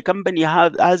whether the company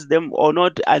has them or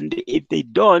not? And if they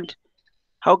don't,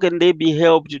 how can they be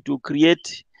helped to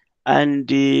create and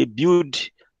build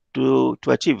to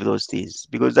achieve those things?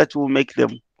 Because that will make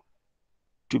them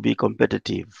to be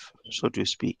competitive, so to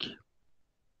speak.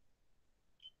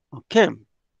 Okay.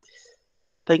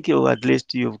 Thank you. At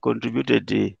least you've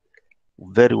contributed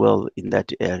very well in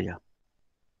that area.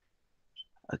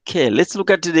 Okay, let's look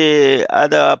at the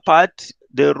other part,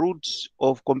 the roots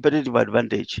of competitive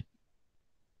advantage.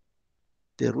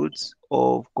 The roots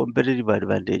of competitive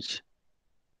advantage.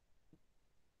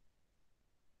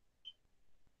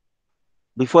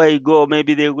 Before I go,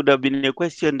 maybe there would have been a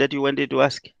question that you wanted to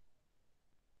ask.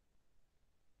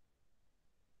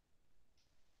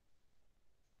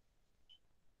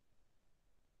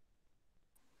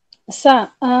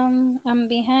 Sir, I'm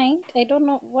behind. I don't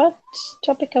know what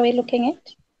topic are we looking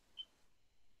at.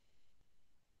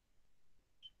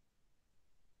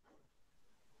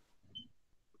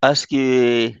 Ask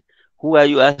who are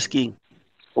you asking?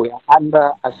 We are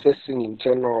under assessing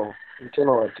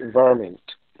environment.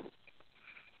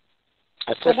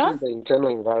 Assessing Pardon? the internal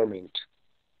environment.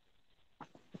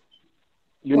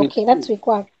 Unit Okay, 2. that's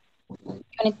required.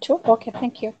 Unit 2? Okay,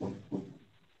 thank you.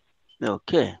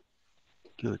 Okay,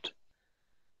 good.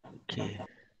 Okay.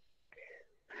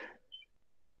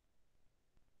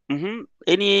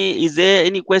 Is there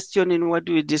any question in what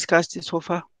we discussed so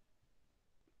far?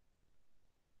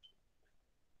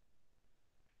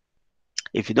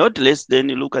 If not, let's then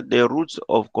look at the roots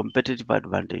of competitive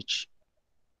advantage.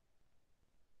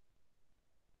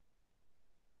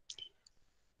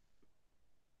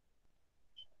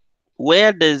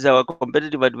 Where does our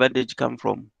competitive advantage come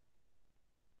from?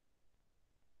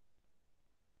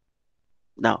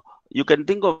 Now, you can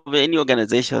think of any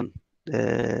organization.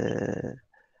 Is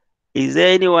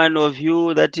there any one of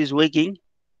you that is working?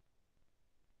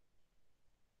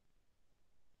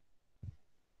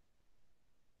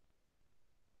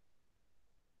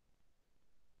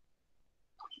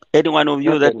 Any one of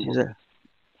you Not that is, anymore.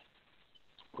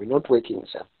 We're not working,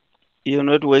 sir. you're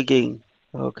not working?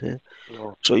 Okay.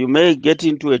 No. So you may get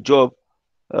into a job.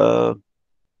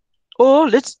 Oh,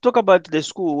 let's talk about the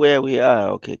school where we are.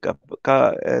 Okay,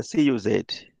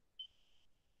 CUZ.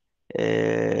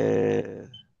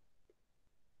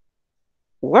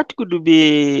 what could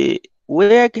be,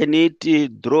 where can it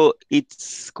draw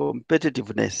its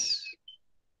competitiveness?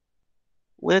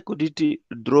 Where could it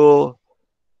draw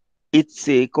its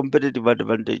competitive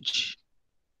advantage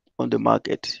on the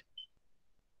market?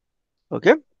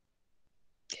 Okay,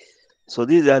 so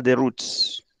these are the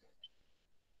roots.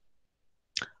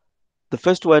 The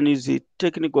first one is the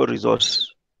technical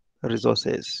resources.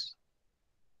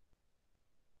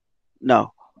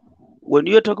 Now, when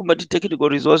you're talking about the technical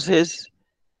resources,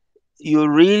 you're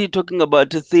really talking about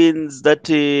the things that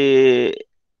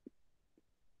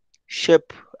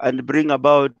shape and bring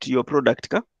about your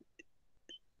product.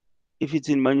 If it's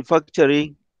in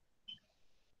manufacturing,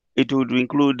 it would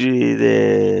include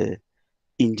the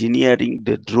engineering,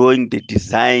 the drawing, the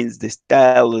designs, the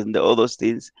style, and all those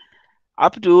things,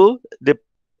 up to the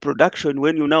production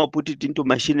when you now put it into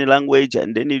machine language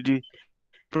and then it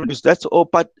produce. That's all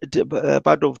part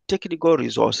of technical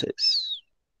resources,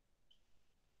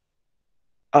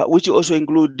 which also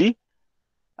include the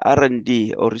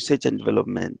R&D or research and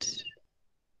development.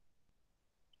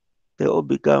 They all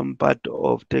become part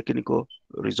of technical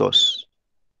resource.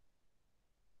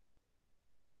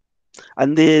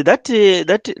 And that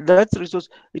resource,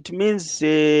 it means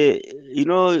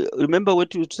remember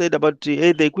what you said about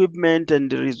the equipment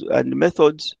and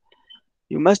methods.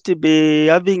 You must be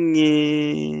having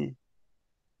you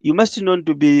must know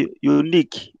to be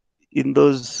unique in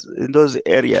those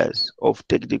areas of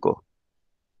technical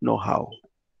know-how.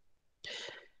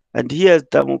 And here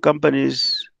some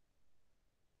companies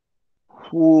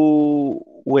who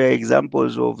were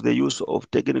examples of the use of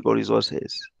technical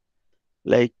resources,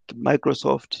 like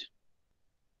Microsoft,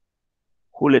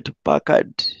 Hewlett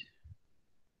Packard,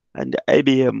 and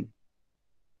IBM,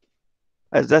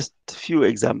 as just few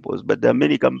examples, but there are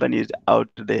many companies out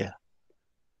there.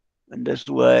 And that's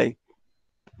why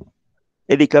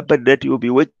any company that you'll be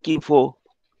working for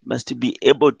must be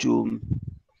able to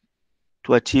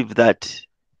achieve that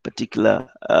particular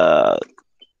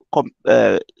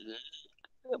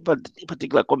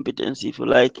particular competency, if you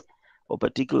like, or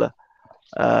particular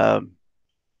um,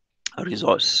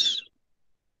 resource.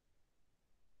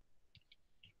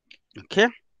 Okay.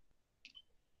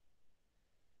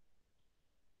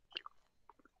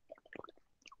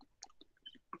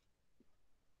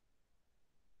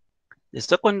 The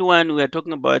second one we are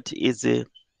talking about is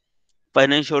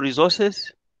financial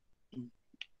resources.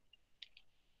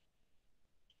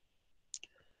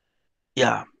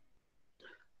 Yeah,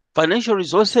 financial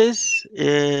resources.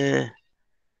 You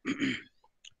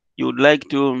would like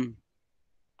to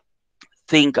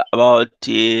think about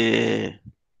the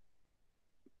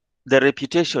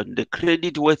reputation, the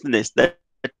credit worthiness that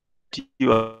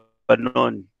you are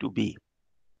known to be.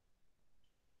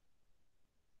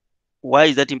 Why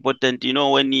is that important?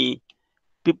 When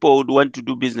people would want to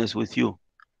do business with you,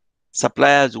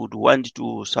 suppliers would want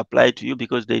to supply to you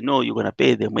because they know you're going to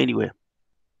pay them anyway.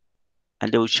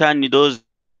 And they will shun those suppliers who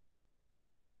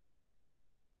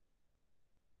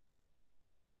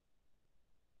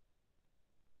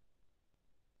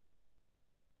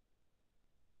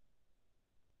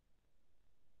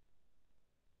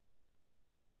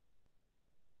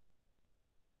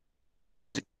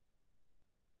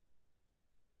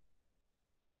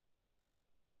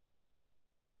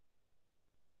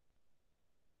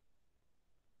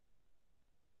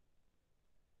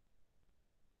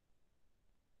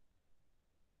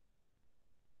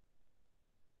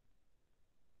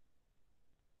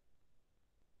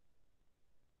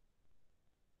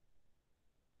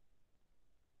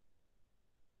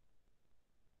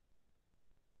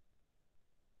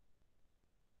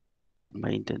are not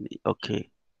maintenance. Okay.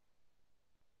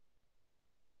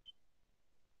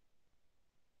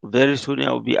 Very soon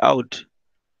I'll be out.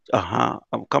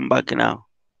 I'll come back now.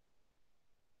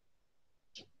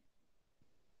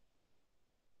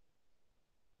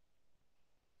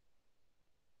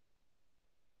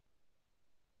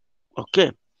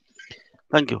 Okay.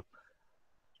 Thank you.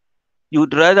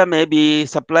 You'd rather maybe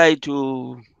supply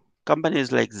to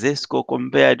companies like Zesco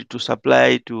compared to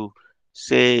supply to,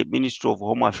 say, Ministry of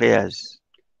Home Affairs.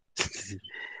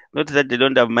 Not that they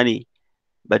don't have money,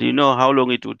 but you know how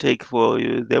long it will take for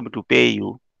them to pay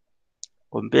you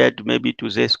compared to maybe to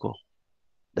Zesco,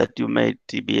 that you might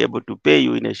be able to pay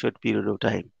you in a short period of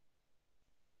time.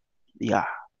 Yeah.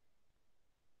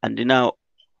 And now,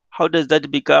 how does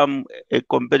that become a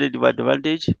competitive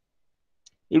advantage?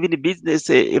 Even the business,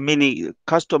 many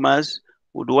customers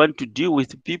would want to deal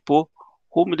with people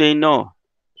whom they know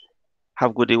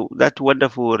have got that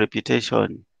wonderful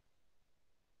reputation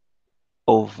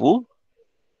of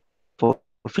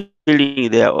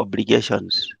fulfilling their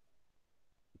obligations.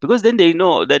 because then they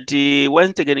know that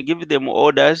once they're going to give them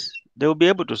orders, they will be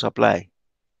able to supply.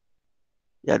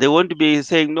 Yeah, they won't be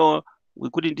saying no, we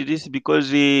couldn't do this because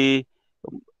they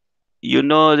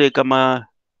come. Uh,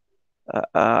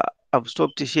 uh, I've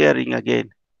stopped sharing again.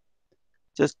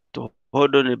 Just to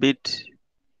hold on a bit.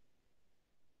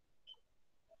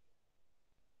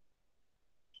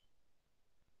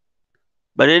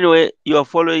 But anyway, you are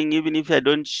following. Even if I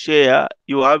don't share,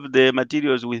 you have the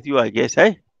materials with you, I guess,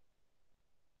 eh?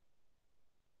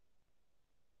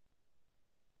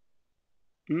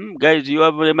 Guys, you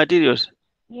have the materials.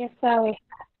 Yes, sir.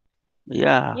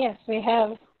 Yeah, Yes, we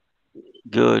have.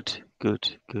 good,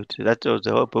 good, good. That was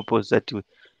the whole purpose that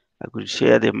I could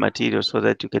share the material so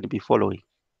that you can be following.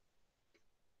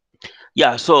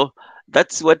 Yeah, so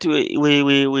that's what you'd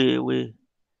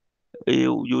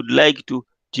like to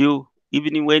do.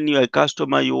 Even when you're a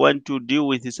customer, you want to deal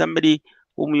with somebody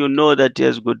whom you know that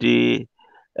has got the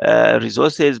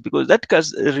resources, because that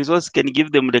resource can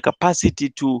give them the capacity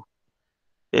to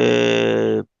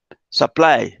uh,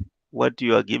 supply what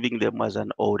you are giving them as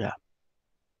an order.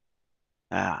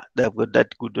 They've got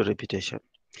that good reputation.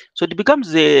 So it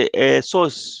becomes a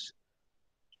source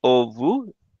of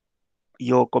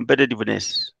your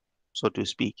competitiveness, so to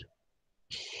speak.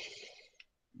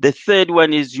 The third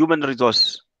one is human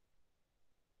resource.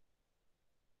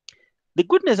 The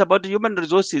goodness about human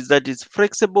resource is that it's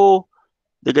flexible.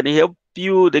 They can help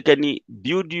you, they can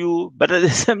build you, but at the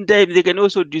same time, they can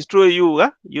also destroy you.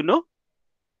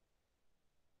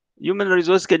 Human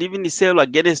resource can even sell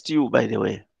against you, by the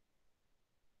way.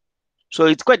 So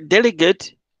it's quite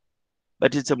delicate,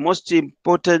 but it's the most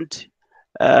important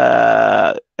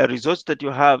a resource that you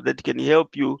have that can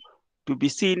help you to be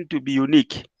seen to be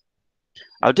unique.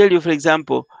 I'll tell you, for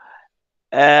example,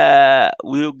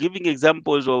 we're giving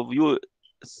examples of you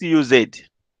CUZ.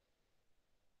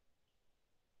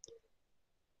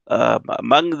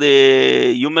 Among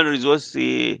the human resource,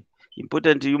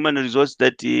 important human resource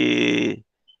that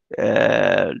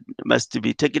must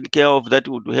be taken care of, that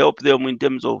would help them in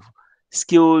terms of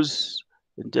skills,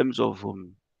 in terms of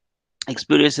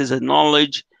experiences and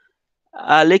knowledge,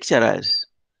 are lecturers.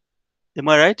 Am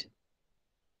I right?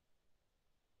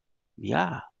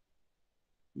 Yeah.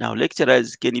 Now,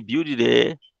 lecturers can build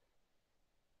the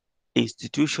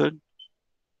institution,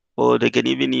 or they can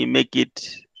even make it,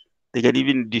 they can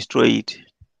even destroy it,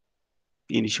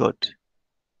 in short.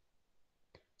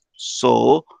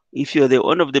 So, if you're the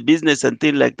owner of the business and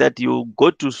things like that, you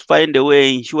got to find a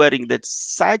way ensuring that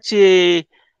such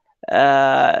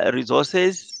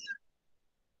resources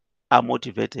are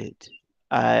motivated,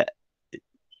 are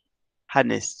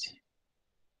harnessed,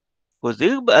 because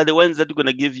they are the ones that are going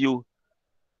to give you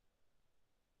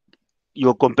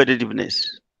your competitiveness,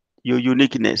 your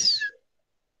uniqueness.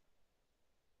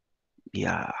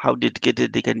 Yeah, how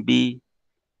dedicated they can be,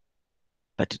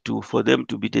 but for them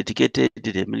to be dedicated,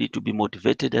 they need to be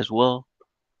motivated as well.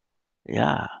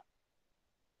 Yeah,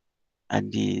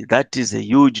 and that is a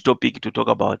huge topic to talk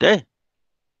about, eh?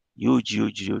 Huge,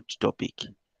 huge, huge topic.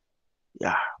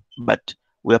 Yeah, but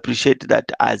we appreciate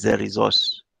that as a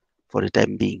resource for the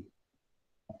time being.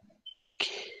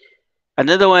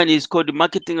 Another one is called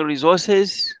marketing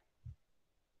resources.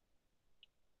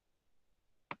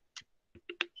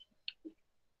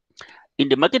 In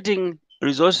the marketing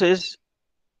resources,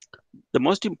 the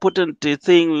most important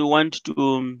thing we want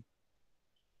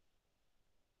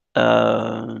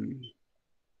um,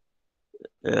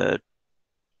 uh,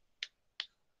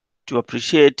 to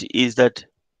appreciate is that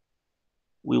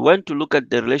we want to look at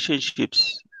the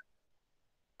relationships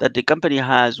that the company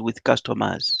has with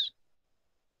customers,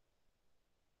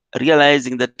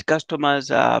 realizing that customers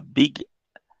are a big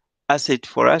asset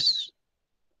for us.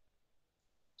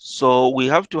 So we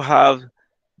have to have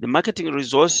the marketing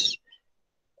resource,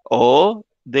 or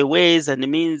the ways and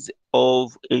means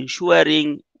of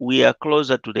ensuring we are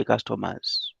closer to the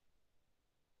customers.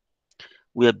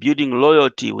 We are building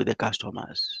loyalty with the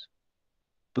customers,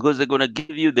 because they're going to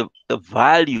give you the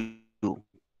value for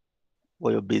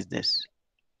your business.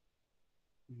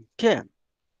 Okay.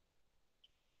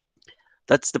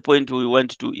 That's the point we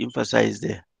want to emphasize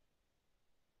there.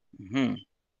 Mhm.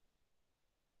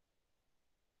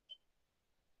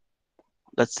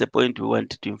 That's the point we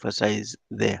want to emphasize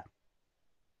there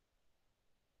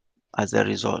as a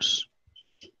resource.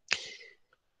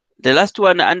 The last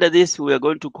one under this, we are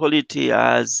going to call it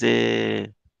as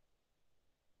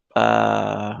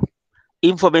uh,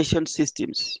 information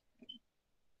systems.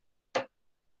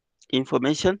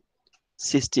 Information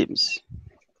systems.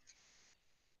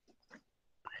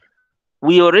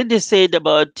 We already said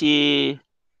about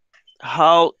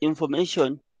how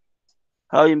information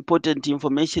how important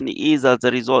information is as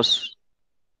a resource.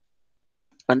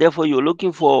 And therefore, you're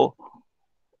looking for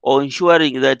or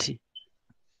ensuring that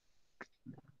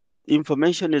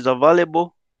information is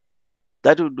available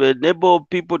that would enable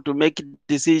people to make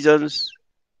decisions,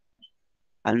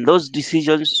 and those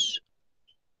decisions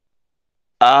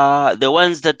are the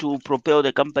ones that will propel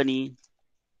the company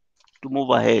to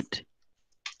move ahead.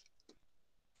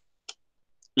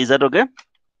 Is that okay?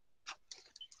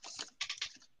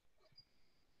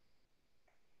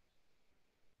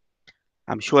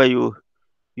 I'm sure you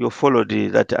followed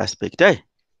that aspect, eh?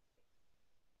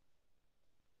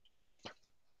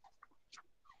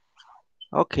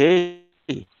 Okay.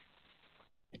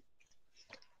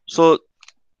 So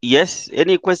yes,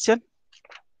 any question?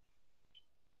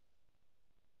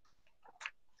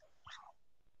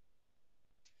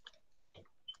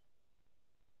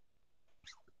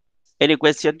 Any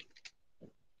question?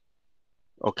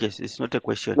 Okay, so it's not a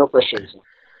question. No questions.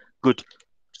 Good.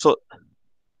 So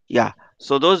yeah,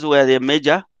 so those were the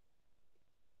major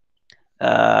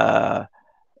uh,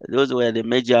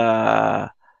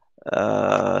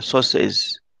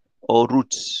 sources or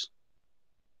routes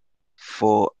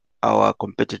for our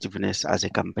competitiveness as a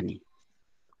company.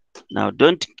 Now,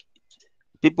 don't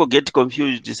people get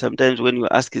confused sometimes when you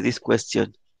ask this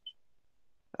question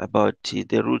about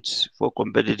the routes for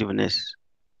competitiveness,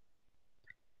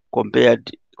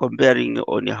 comparing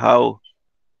on how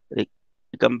the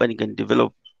company can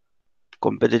develop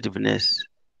competitiveness.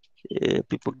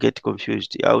 People get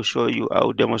confused. I'll show you.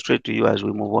 I'll demonstrate to you as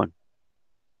we move on.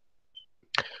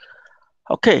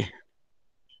 Okay.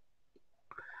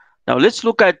 Now let's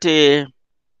look at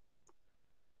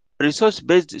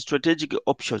resource-based strategic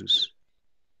options.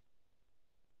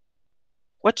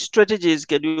 What strategies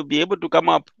can you be able to come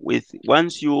up with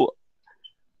once you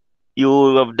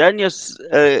have done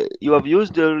you have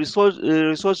used the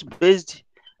resource-based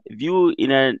view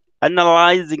in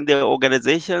analyzing the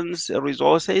organization's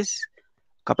resources,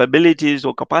 capabilities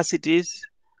or capacities,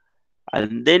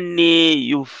 and then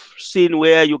you've seen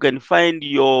where you can find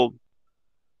the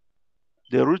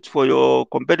routes for your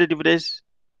competitiveness.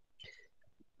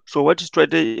 So what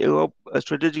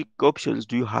strategic options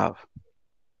do you have?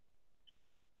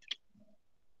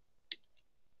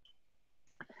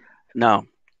 Now,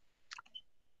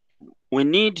 we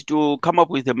need to come up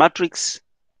with a matrix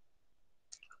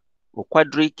or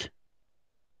quadric.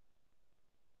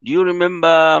 Do you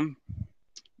remember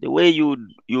the way you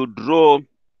draw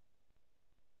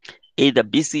either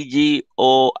BCG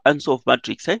or Ansoff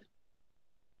matrix, eh?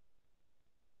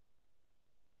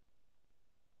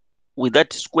 With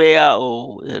that square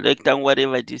or rectangle,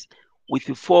 whatever it is, with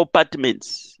the 4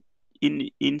 compartments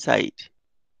inside.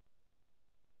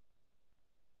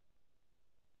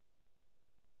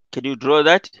 Can you draw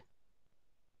that?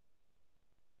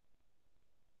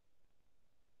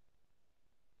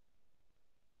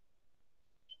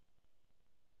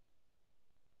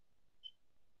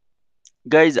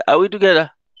 Guys, are we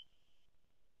together?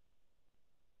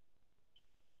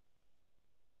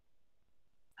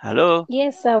 Hello?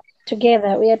 Yes, sir.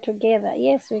 Together. We are together.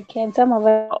 Yes, we can. Some of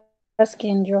us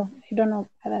can draw. I don't know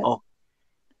others. Oh,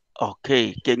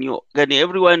 okay. Can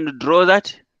everyone draw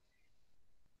that?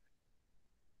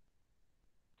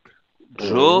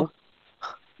 Draw.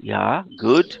 Yeah,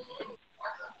 good.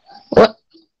 What?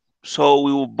 So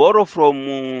we will borrow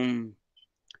from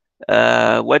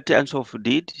what Ansoff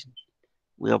did.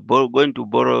 We are going to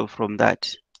borrow from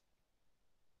that.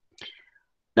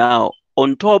 Now,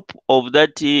 on top of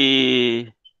that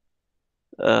table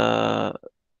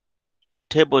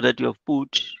that you have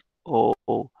put, or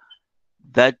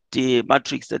that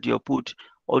matrix that you have put,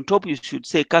 on top you should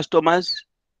say customers,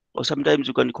 or sometimes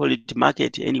you can call it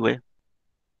market anyway.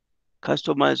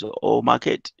 Customers or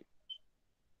market.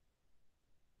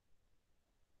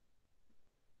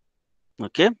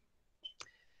 Okay.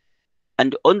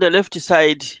 And on the left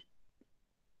side,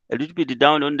 a little bit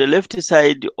down on the left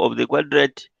side of the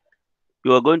quadrant,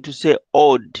 you are going to say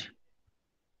odd,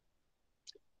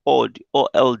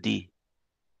 OLD.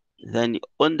 Then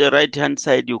on the right hand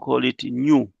side, you call it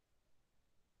new.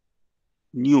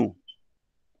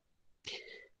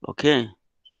 Okay.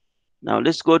 Now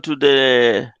let's go to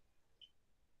the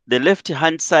left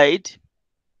hand side.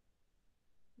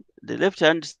 The left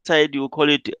hand side, you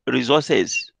call it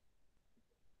resources.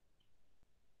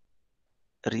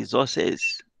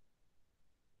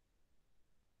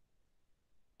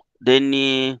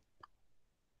 Then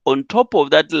on top of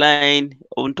that line,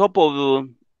 on top of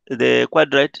the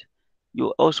quadrant, you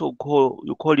also call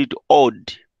it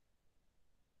odd,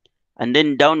 and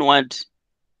then downward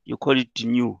you call it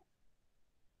new.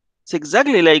 It's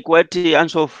exactly like what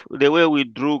the way we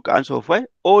drew answer of why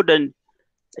odd and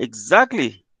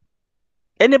exactly.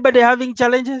 Anybody having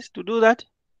challenges to do that?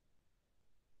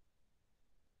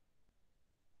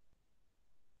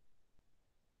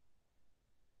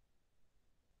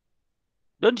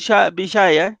 Don't be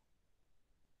shy, eh?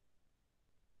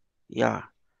 Yeah.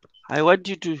 I want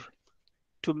you to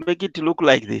make it look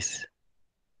like this.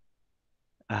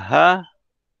 Uh-huh.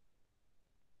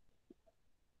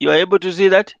 You are able to see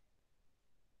that?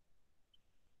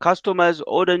 Customers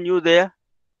order new there.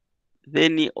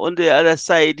 Then on the other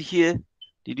side here,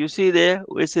 did you see there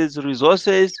where it says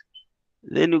resources?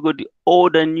 Then you got the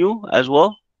order new as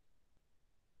well.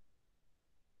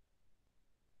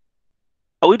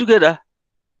 Are we together?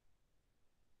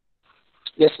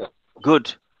 Yes, sir.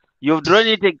 Good. You've drawn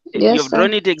it. Yes, You've sir.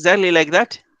 drawn it exactly like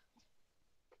that.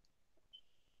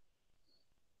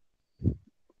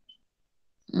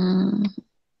 Mm.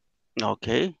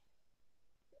 Okay.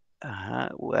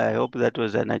 Well, I hope that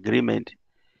was an agreement.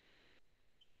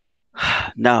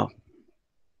 Now,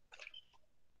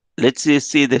 let's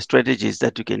see the strategies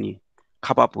that you can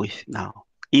come up with now.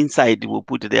 Inside, we'll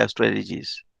put their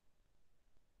strategies.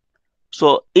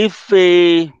 So if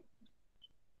you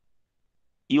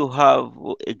have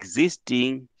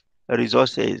existing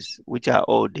resources, which are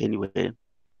old anyway,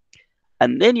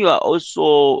 and then you are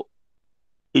also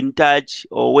in touch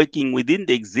or working within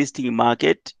the existing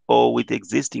market or with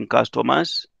existing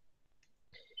customers,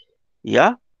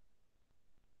 yeah,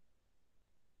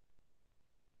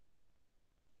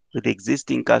 with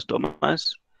existing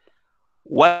customers,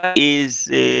 what is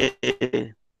the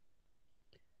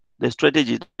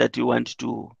strategy that you want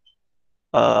to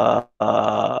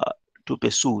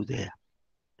pursue there?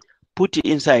 Put it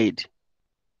inside.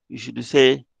 You should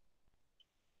say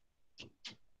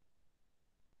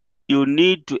you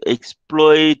need to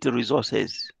exploit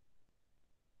resources.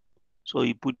 So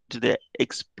you put the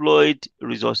exploit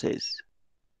resources.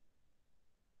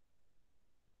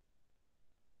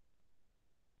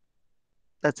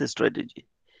 That's a strategy.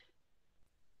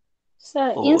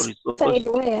 So Or inside resource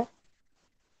where?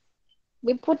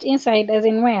 We put inside as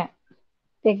in where?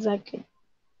 Exactly.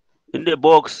 in the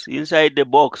box, inside the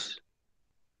box,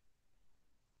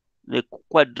 the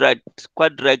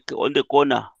quadrant on the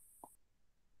corner.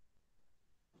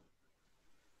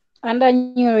 Under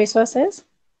new resources?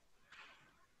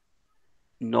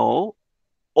 No,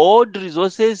 odd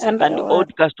resources and Under what?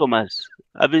 odd customers.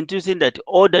 Haven't you seen that?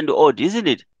 Odd and odd, isn't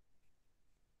it?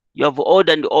 You have odd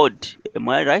and odd. Am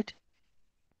I right?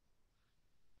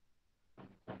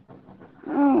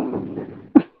 Mm.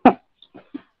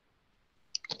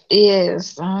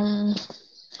 Yes.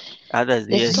 Others,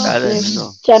 The yes. top Others, left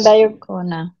no. Chanda, you.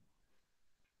 corner.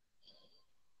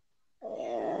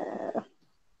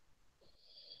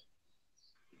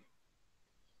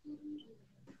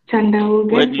 Chanda will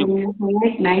Where get do to you? you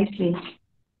quite nicely.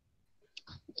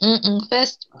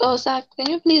 First, oh, sir, can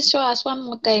you please show us one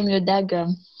more time your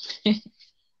diagram?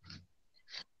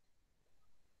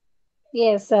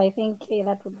 Yes, I think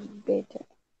that would be better.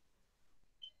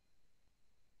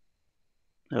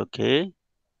 Okay.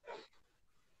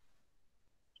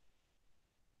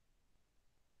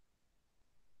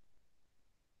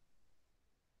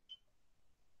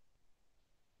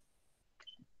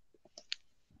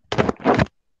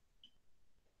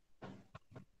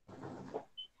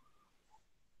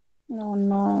 No,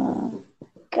 no.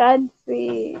 Can't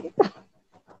see.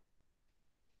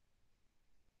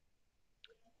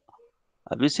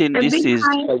 Have you seen A this bit is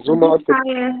high, I a zoom bit out.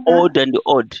 higher, sir. odd and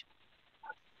odd.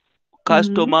 Mm-hmm.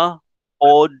 Customer,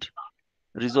 odd,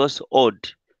 resource, odd.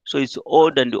 So it's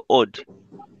odd and odd.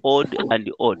 Odd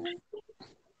and odd.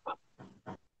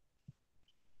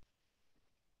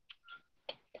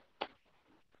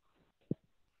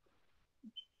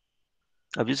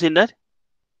 Have you seen that?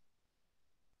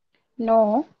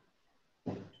 No,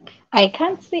 I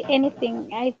can't see anything.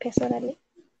 I personally.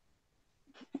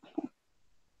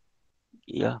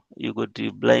 Yeah, you got the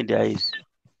blind eyes.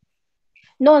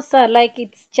 No, sir, like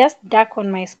it's just dark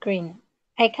on my screen.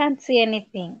 I can't see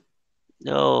anything.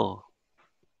 No.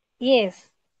 Yes.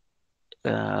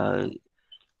 Uh,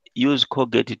 use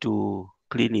Colgate to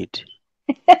clean it.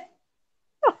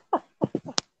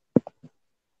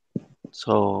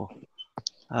 So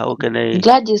how can I?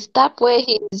 Glad you stop where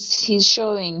he's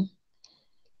showing.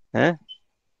 Eh?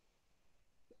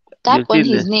 Tap You on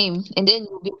seen his this? name, and then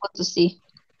you'll be able to see.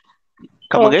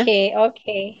 Come again? Okay,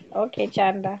 okay, okay,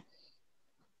 Chanda.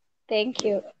 Thank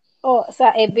you. Oh,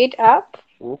 sir, a bit up.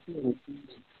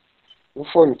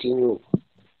 Continue.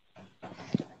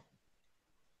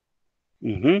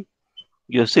 Mm-hmm.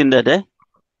 You've seen that, eh?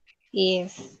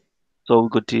 Yes. So we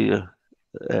got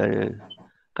uh,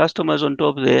 customers on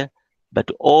top there, but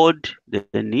odd,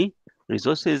 then the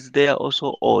resources there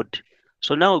also odd.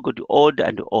 So now we got odd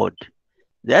and odd.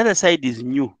 The other side is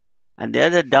new, and the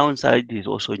other downside is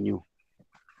also new.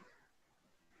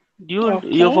 You've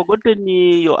Okay. forgotten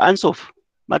your Ansoff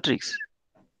matrix?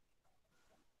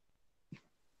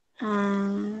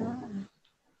 Um,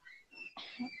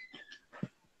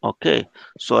 Okay.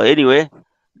 So anyway,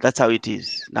 that's how it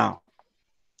is now.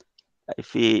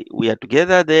 If we are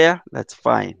together there, that's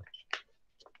fine.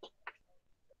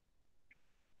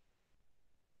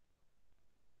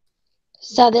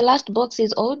 So the last box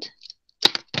is odd.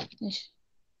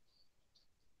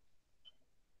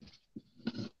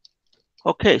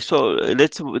 Okay. So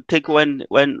let's take one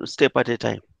step at a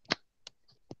time.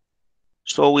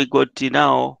 So we got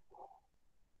now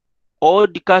all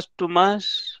the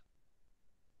customers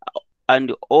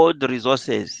and all the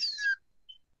resources.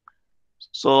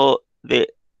 So the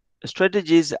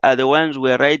strategies are the ones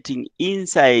we're writing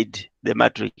inside the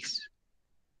matrix,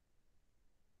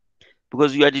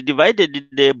 because you had divided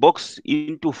the box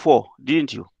into 4,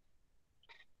 didn't you?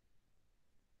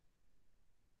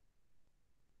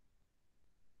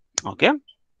 Okay.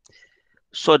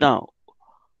 So now,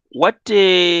 what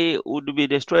would be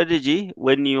the strategy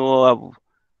when you have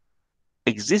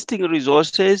existing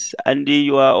resources and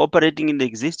you are operating in the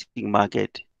existing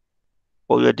market,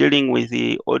 or you're dealing with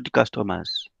the old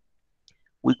customers?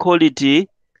 We call it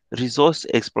resource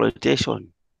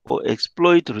exploitation or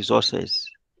exploit resources.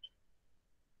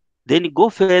 Then you go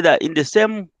further in the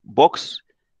same box,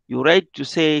 you write to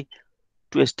say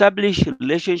to establish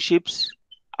relationships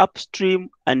upstream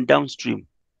and downstream.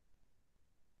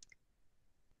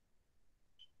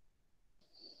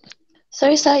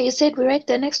 Sorry, sir, you said we write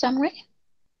the next summary?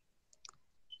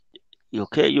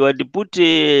 Okay, you had put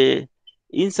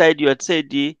inside, you had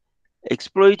said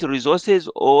exploit resources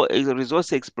or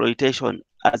resource exploitation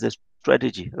as a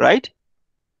strategy, right?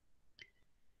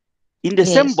 In the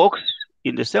same Yes. box,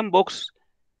 in the same box,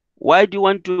 why do you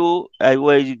want to? I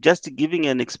was just giving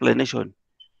an explanation.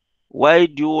 Why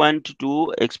do you want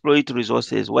to exploit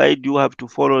resources? Why do you have to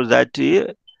follow that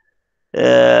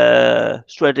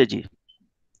strategy?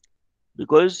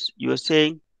 Because you are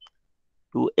saying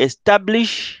to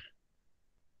establish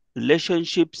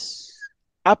relationships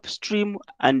upstream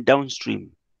and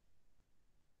downstream.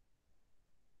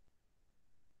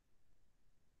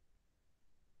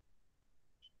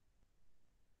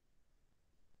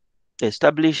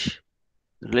 Establish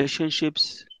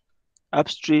relationships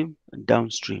upstream and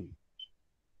downstream.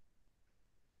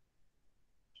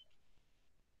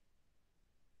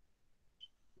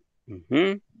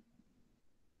 Mm-hmm.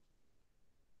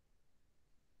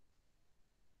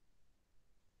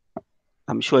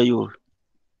 I'm sure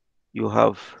you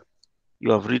have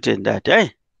you have written that, eh?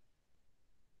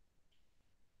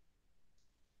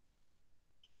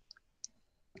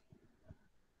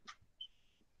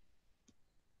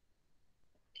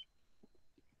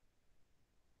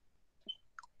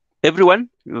 Everyone,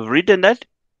 you've written that?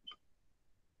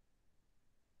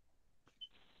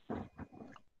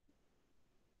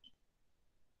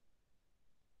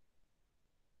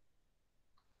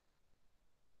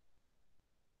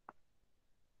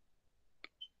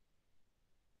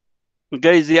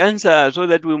 Guys, the answer so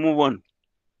that we move on.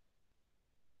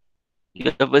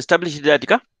 You have established that,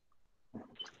 ka?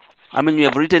 I mean, you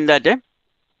have written that, eh?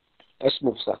 Let's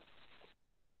move, sir.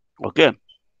 Okay.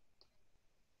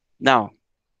 Now,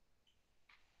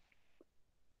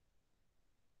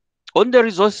 on the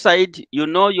resource side, you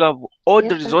know you have all the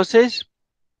Yes, sir. resources.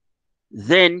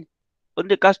 Then on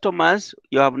the customers,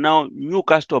 you have now new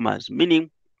customers,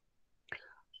 meaning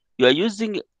you are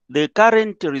using the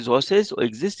current resources or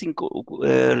existing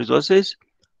resources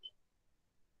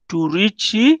to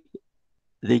reach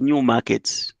the new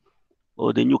markets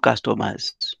or the new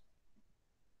customers.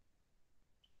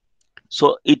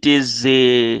 So it is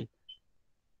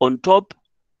on top,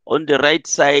 on the right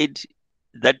side,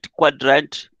 that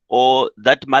quadrant or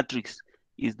that matrix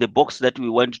is the box that we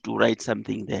want to write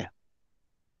something there.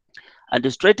 And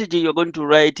the strategy you're going to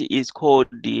write is called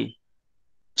the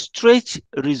stretch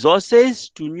resources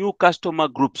to new customer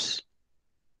groups.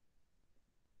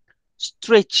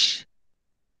 Stretch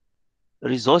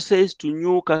resources to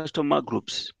new customer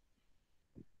groups.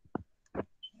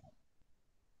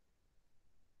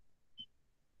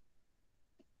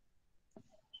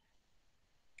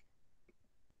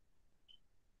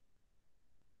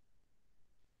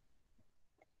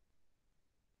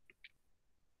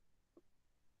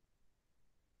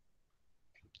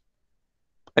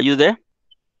 Are you there?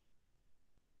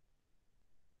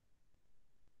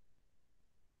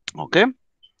 Okay.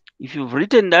 If you've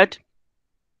written that,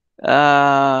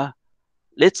 Uh,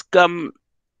 let's come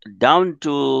down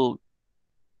to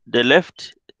the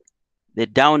left, the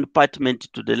down department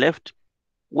to the left,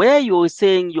 where you're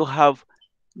saying you have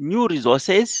new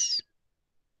resources,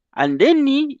 and then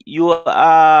you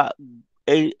are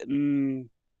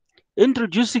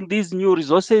introducing these new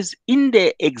resources in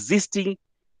the existing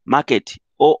market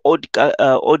or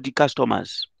the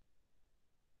customers.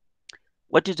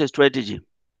 What is the strategy?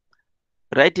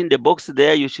 Right in the box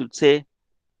there, you should say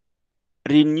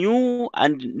renew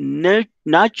and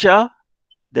nurture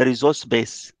the resource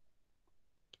base.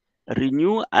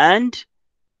 Renew and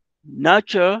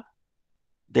nurture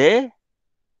the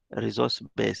resource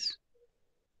base.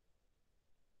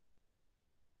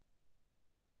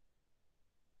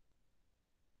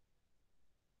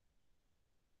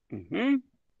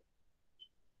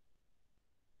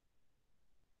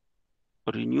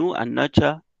 Renew and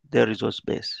nurture the resource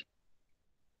base.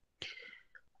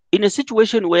 In a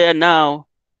situation where now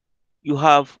you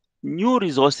have new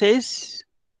resources,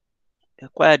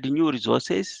 acquired new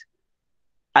resources,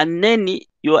 and then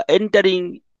you are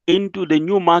entering into the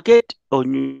new market or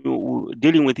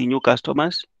dealing with the new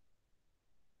customers,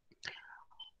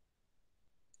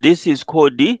 this is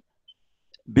called the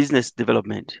business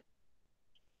development,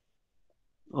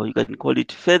 or you can call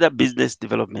it further business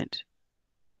development.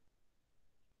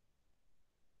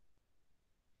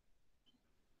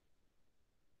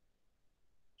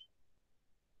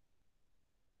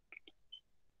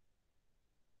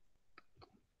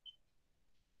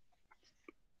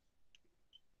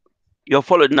 You're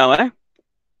followed now, eh?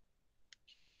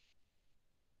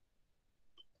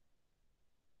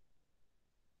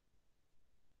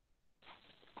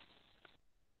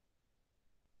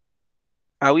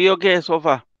 Are we okay so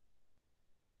far?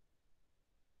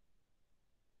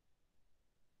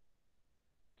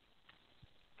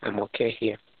 I'm okay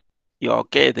here. You're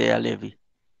okay there, Levi.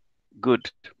 Good,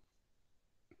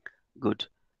 good.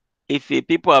 If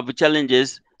people have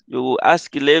challenges, you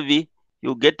ask Levi,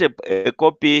 you get a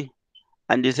copy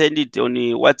and you send it on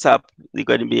WhatsApp. You're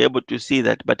going to be able to see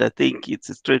that, but I think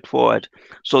it's straightforward.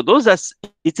 So those are,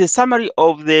 it's a summary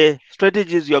of the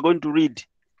strategies you're going to read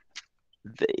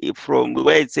from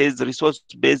where it says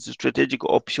resource-based strategic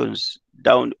options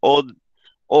down. All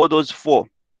those four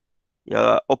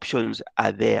options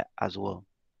are there as well.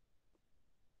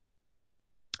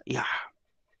 Yeah.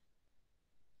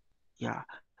 Yeah.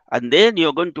 And then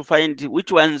you're going to find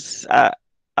which ones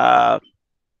are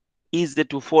easy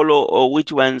to follow or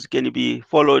which ones can be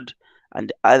followed,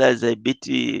 and others a bit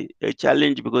a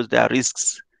challenge because there are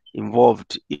risks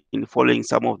involved in following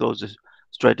some of those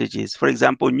strategies. For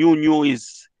example, new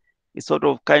is sort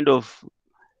of kind of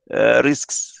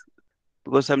risks,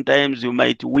 because sometimes you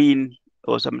might win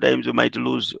or sometimes you might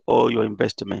lose all your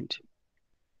investment.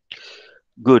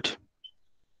 Good.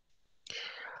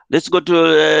 Let's go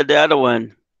to the other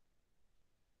one.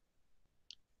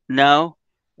 Now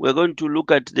we're going to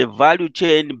look at the value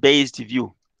chain based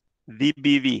view,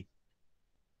 VBV.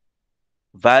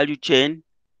 Value chain,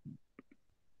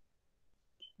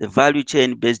 the value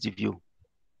chain based view.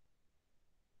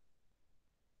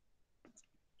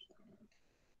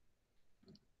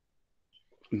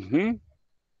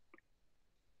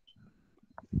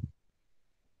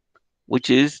 Which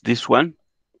is this one.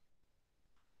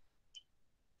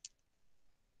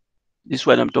 This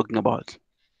one I'm talking about.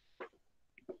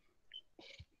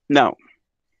 Now,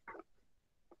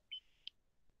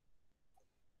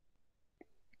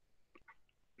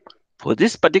 for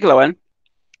this particular one,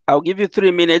 I'll give you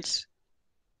 3 minutes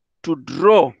to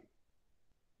draw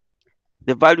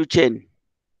the value chain.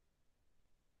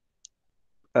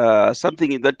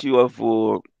 Something that you have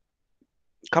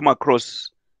come across.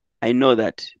 I know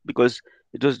that because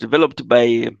it was developed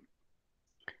by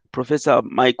Professor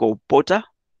Michael Porter.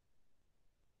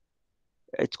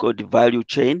 It's called the value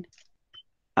chain.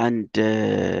 And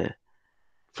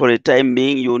for the time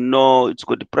being, you know it's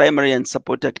called the primary and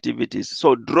support activities.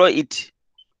 So draw it.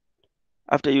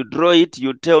 After you draw it,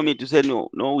 you tell me to say, no,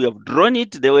 we have drawn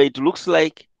it the way it looks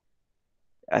like.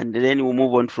 And then we'll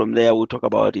move on from there. We'll talk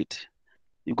about it.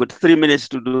 You've got 3 minutes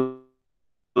to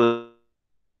do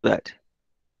that.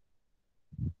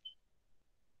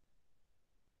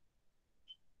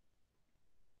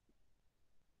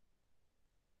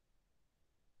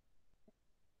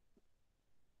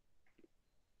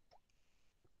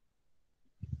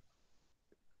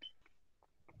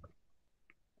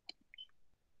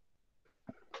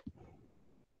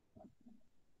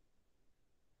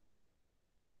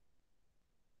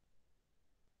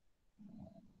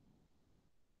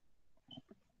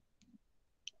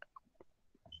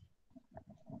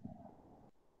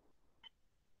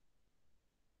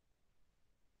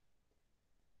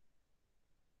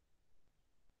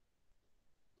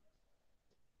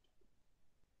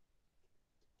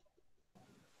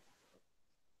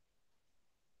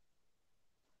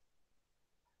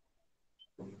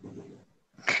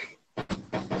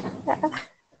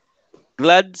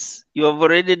 Glads, you have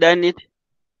already done it.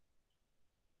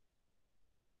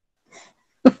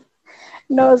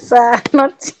 No, sir,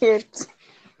 not yet.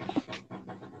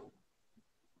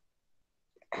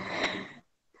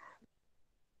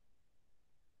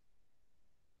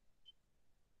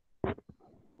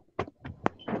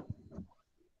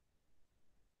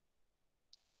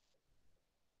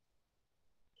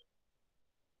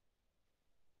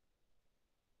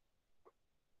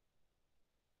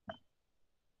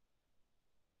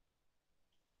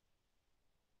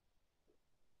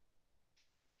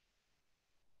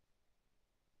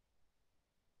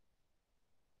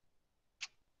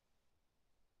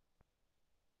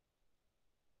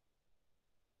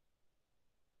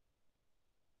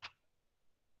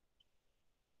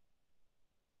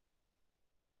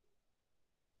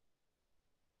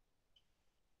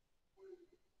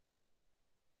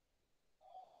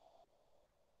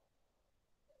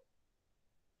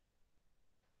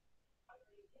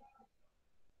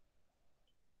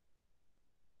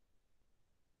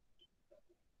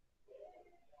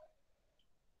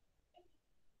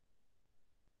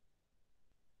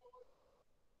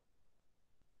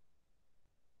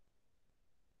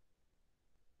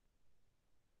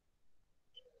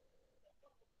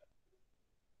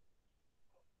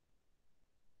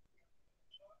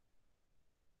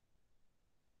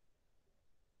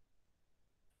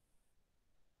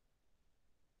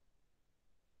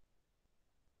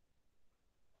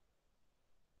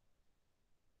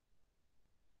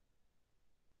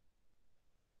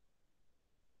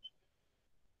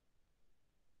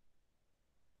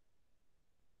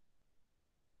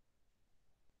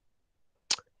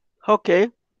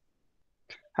 Okay,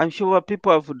 I'm sure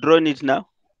people have drawn it now.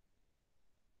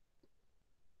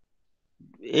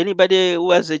 Anybody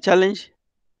who has a challenge?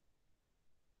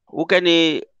 Who can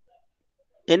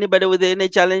anybody with any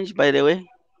challenge, by the way?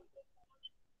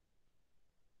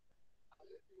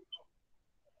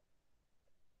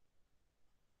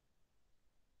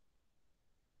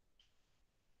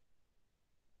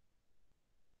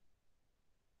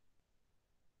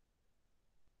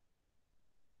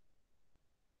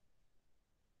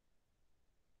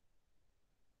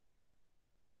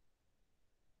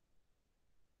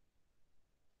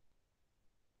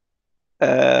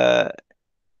 Uh,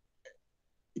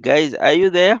 guys, are you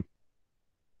there?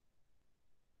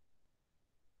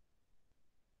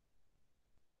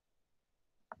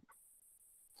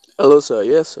 Hello, sir.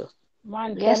 Yes, sir.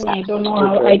 Man, tell Yes, me, sir. I don't know Yes,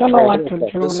 how, I don't know what yes, to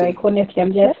sir. do. Listen. Like honestly,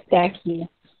 I'm just stuck here.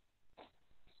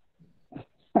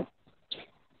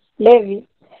 Levi,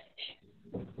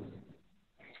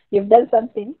 you've done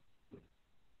something.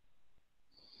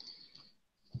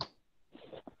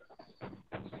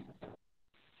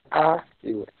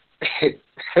 You.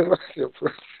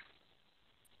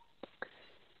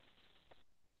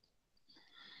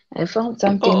 I found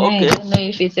something. Oh, I okay. don't know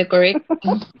if it's a correct.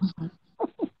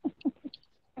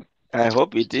 I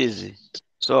hope it is.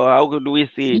 So how could we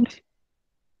see it?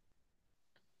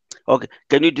 Okay,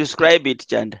 can you describe it,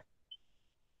 Chand?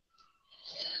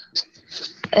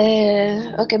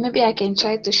 Okay, maybe I can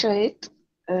try to show it.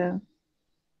 Uh,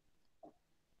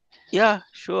 Yeah,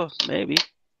 sure, maybe.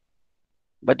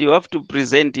 But you have to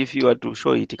present if you are to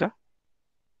show it, ka?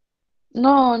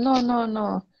 no, no, no,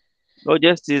 no. Or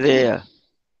just there.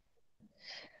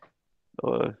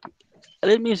 Or,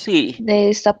 let me see.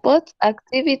 They support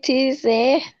activities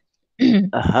there.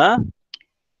 Uh-huh.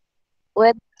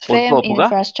 Web On frame top, ka?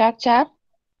 infrastructure.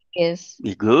 Yes.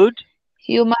 Good,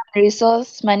 Human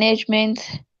resource management,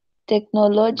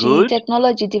 good,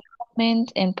 technology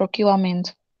development, and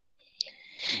procurement.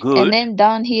 And good. then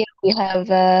down here we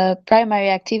have primary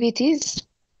activities.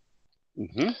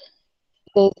 Mm-hmm.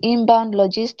 There's inbound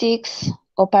logistics,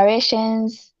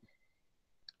 operations,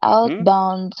 Mm-hmm.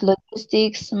 outbound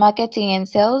logistics, marketing and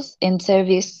sales, and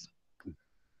service.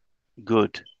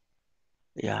 Good.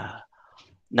 Yeah.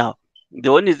 Now, the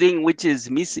only thing which is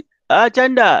missing. Ah,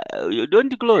 Chanda, you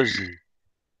don't close.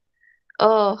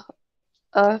 Oh,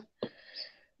 uh,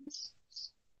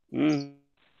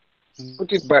 Mm-hmm.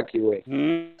 Put it back away.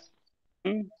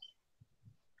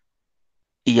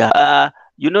 Yeah.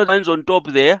 You know the ones on top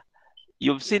there?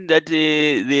 You've seen that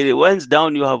the ones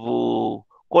down you have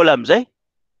columns, eh?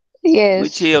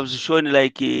 Which yes. have shown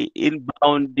like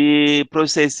inbound,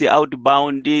 process,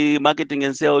 outbound, marketing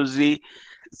and sales,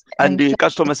 and And the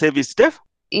customer service stuff.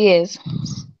 yes.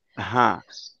 Uh-huh.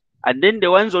 And then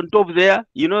the ones on top there,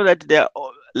 you know that there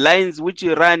are lines which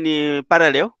run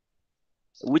parallel,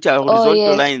 which are Oh,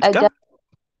 horizontal yes. lines. Ka?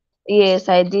 Yes,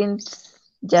 I didn't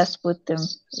just put them.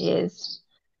 Yes.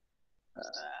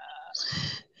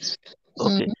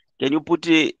 Okay. Mm. Can you put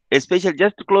especially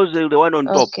just close the one on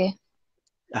top? Okay.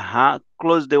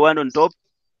 Close the one on top.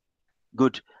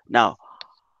 Good. Now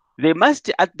they must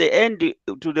at the end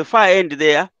to the far end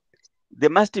there. They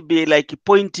must be like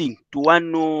pointing to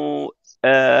one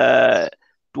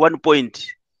point.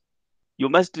 You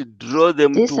must draw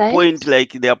them This to side? point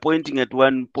like they are pointing at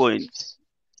one point.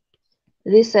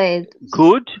 This side.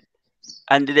 Good.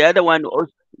 And the other one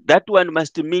also, that one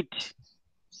must meet.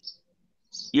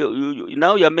 You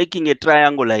now you're making a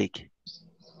triangle like.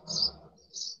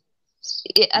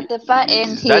 At the far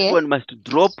end That here. one must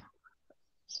drop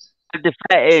at the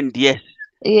far end. Yes.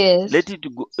 Yes. Let it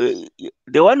go.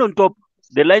 The one on top,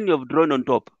 the line you have drawn on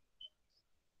top.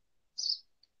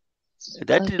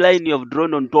 That Okay. line you have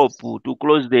drawn on top to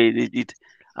close it.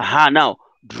 Now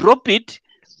drop it.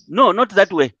 No, not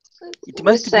that way. It Which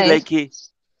must be side? like a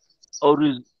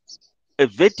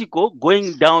vertical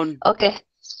going down. Okay.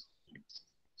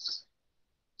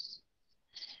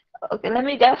 Okay, let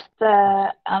me just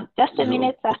a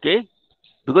minute, sir. Okay,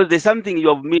 because there's something you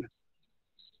have missed.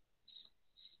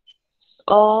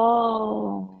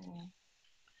 Oh.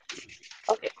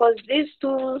 Okay, because these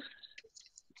two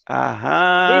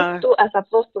are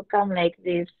supposed to come like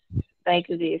this, like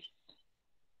this,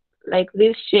 like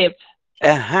this shape.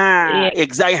 Yeah.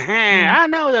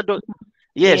 Exactly. Now that.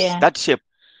 Yes, Yeah. that shape.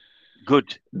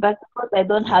 Good. But because I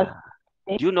don't have.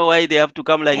 Do you know why they have to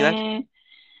come like that?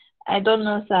 I don't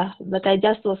know, sir. But I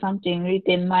just saw something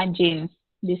written margin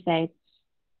this side.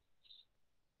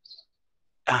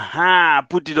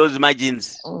 Put those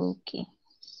margins. Okay.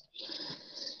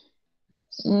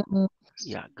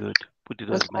 Yeah, good. Put those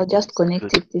But I'll margins. just connect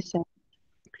Good. it this side.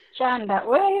 Chanda,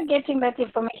 where are you getting that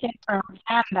information from?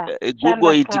 Chanda. Google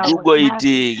Chanda it. Cow, Google it. not-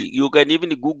 You can even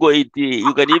Google it.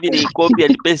 You can even copy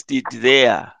and paste it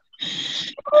there.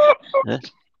 Huh?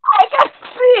 I can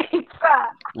see it, sir.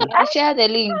 I'll share the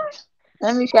link.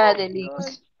 Let me share the link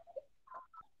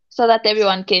so that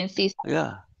everyone can see.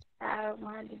 Yeah. I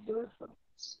want to do so.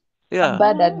 Yeah. I'm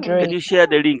bad at Can drawing. you share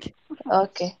the link?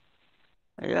 Okay.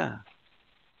 Yeah.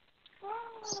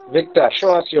 Victor,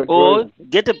 show us your Or drawing.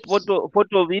 get a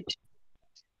photo of it.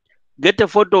 Get a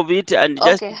photo of it and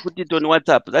just Okay. put it on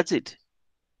WhatsApp. That's it.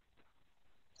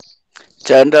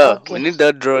 Chanda, we Okay. need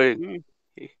that drawing.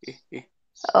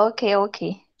 Okay.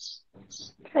 Okay.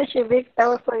 Especially Victor,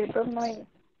 also, you don't know it.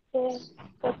 Yeah,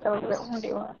 that was the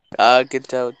only one.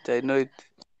 Get out. I know it.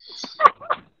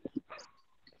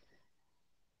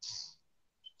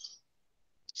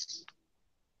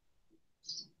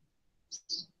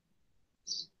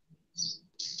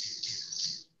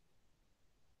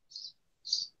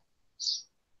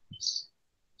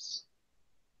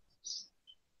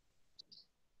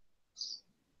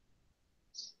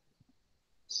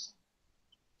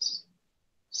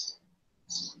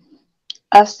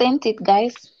 I've sent it,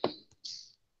 guys.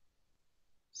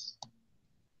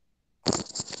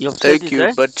 You've sent Thank it, you,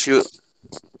 eh? but you,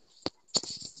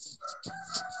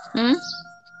 Hmm?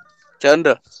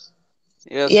 Chanda.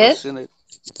 Yes, I've Yes? seen it.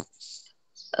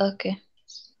 Okay.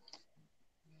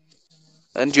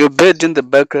 And your bed in the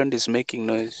background is making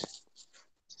noise.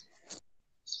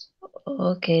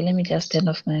 Okay, let me just turn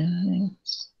off my.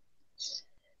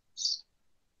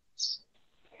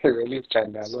 Leave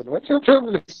Chanda alone. What's your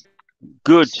problem?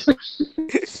 Good.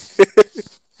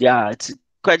 Yeah, it's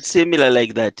quite similar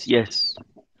like that. Yes.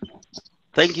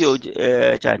 Thank you,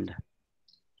 Chand.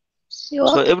 You're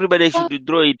So welcome. everybody should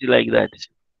draw it like that.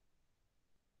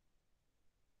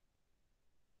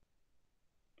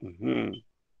 Mm-hmm.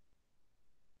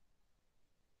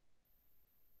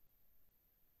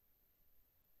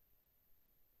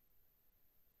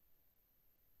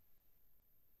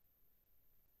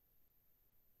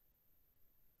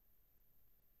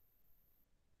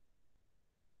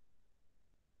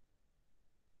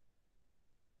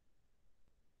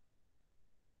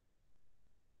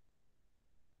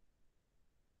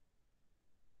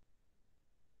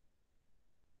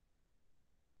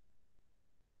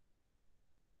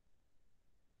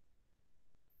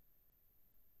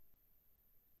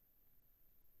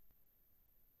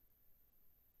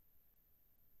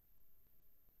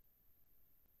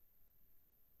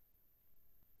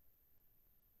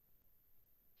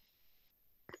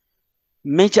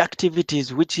 Major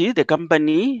activities which the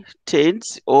company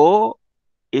tends or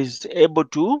is able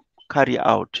to carry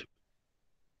out.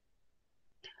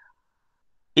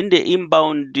 In the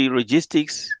inbound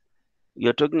logistics,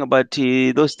 you're talking about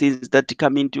those things that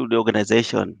come into the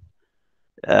organization.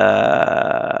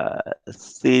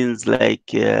 Things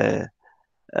like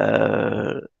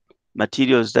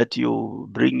materials that you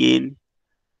bring in,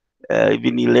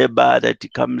 even labor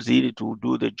that comes in to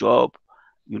do the job,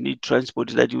 You need transport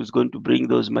that is going to bring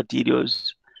those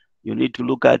materials. You need to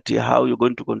look at how you're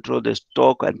going to control the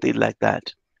stock and things like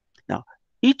that. Now,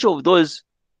 each of those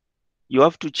you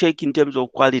have to check in terms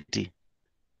of quality,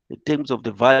 in terms of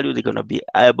the value they're going to be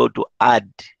able to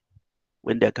add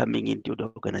when they're coming into the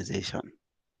organization.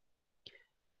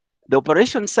 The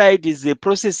operation side is the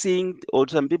processing, or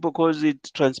some people call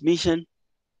it transmission.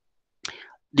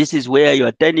 This is where you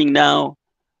are turning now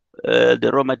the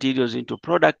raw materials into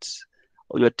products,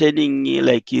 or you're turning,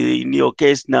 like in your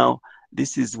case now,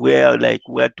 this is where, like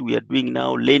what we are doing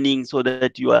now, learning so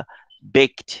that you are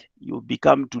baked, you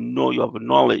become to know, you have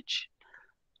knowledge.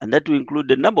 And that will include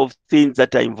a number of things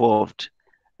that are involved,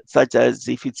 such as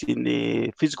if it's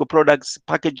in physical products,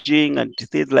 packaging, and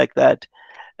things like that.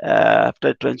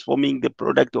 After transforming the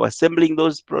product or assembling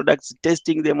those products,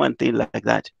 testing them, and things like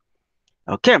that.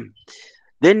 Okay.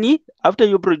 Then after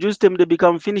you produce them, they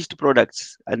become finished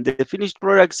products. And the finished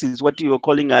products is what you're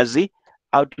calling as the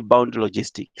outbound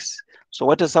logistics. So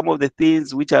what are some of the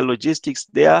things which are logistics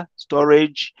there?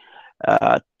 Storage,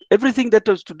 uh, everything that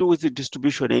has to do with the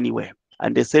distribution anyway,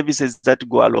 and the services that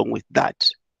go along with that.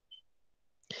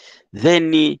 Then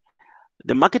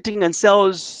the marketing and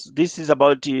sales, this is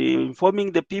about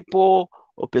informing the people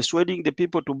or persuading the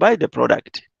people to buy the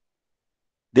product.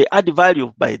 They add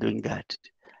value by doing that.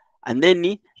 And then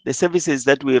the services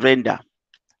that we render.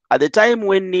 At the time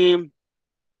when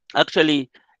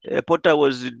actually Porter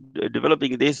was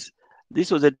developing this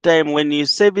was a time when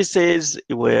services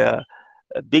were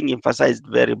being emphasized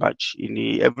very much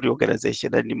in every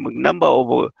organization, and a number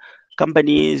of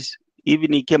companies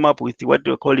even he came up with what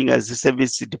we're calling as the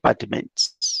service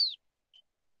departments.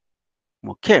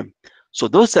 Okay, so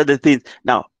those are the things.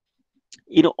 Now,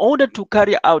 in order to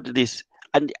carry out this,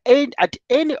 and at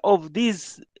any of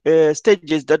these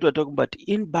stages that we're talking about,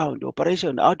 inbound,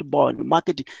 operation, outbound,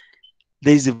 marketing,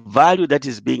 there is a value that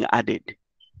is being added.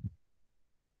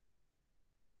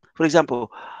 For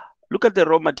example, look at the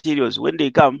raw materials. When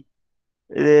they come,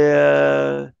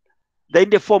 they're in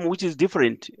the form which is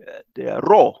different. They are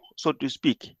raw, so to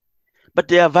speak, but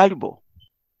they are valuable.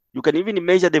 You can even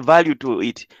measure the value to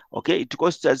it. Okay, it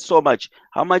costs us so much.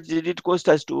 How much did it cost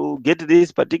us to get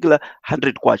this particular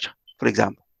 100 kwacha, for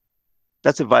example?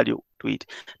 That's a value to it.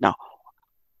 Now,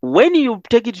 when you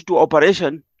take it to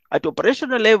operation, at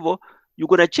operational level, you're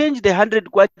going to change the 100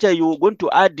 kwacha, you're going to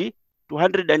add to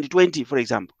 120, for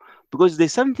example, because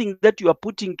there's something that you are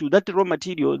putting to that raw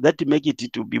material that make it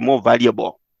to be more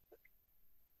valuable.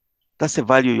 That's the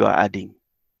value you are adding.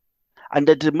 And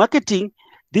at the marketing,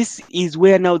 this is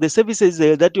where now the services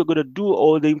that you're going to do,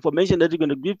 or the information that you're going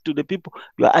to give to the people,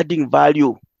 you are adding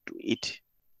value to it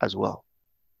as well.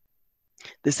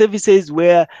 The services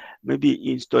where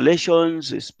maybe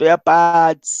installations, spare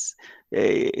parts,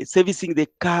 servicing the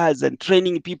cars and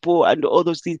training people and all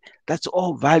those things, that's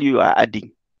all value you are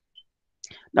adding.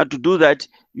 Now, to do that,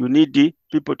 you need the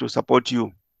people to support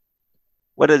you.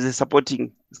 What are the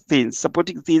supporting things?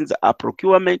 Supporting things are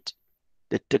procurement,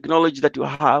 the technology that you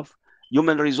have,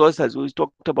 human resources, we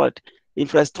talked about.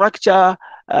 Infrastructure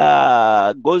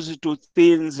goes to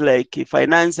things like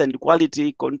finance and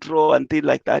quality control and things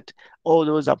like that. All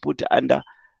those are put under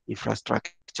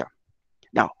infrastructure.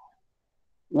 Now,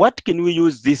 what can we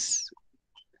use this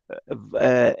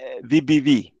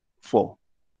VBV for?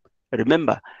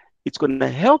 Remember, it's going to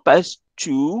help us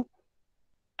to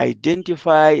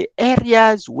identify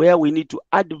areas where we need to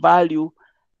add value,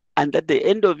 and at the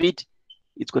end of it,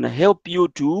 it's going to help you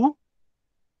to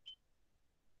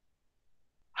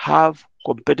have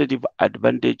competitive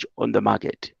advantage on the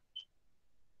market.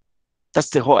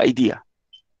 That's the whole idea.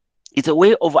 It's a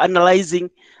way of analyzing,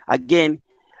 again,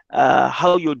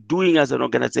 how you're doing as an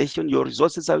organization, your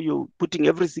resources, how you're putting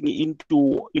everything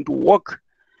into work,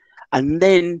 and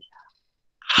then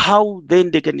how then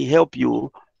they can help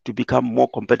you to become more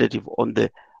competitive on the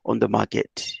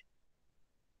market.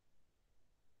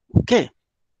 Okay.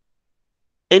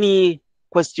 Any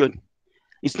question?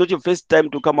 It's not your first time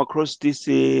to come across this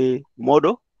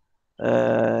model.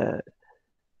 Although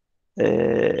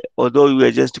we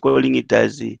are just calling it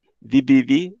as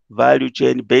VBV, value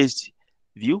chain based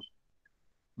view,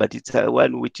 but it's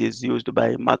one which is used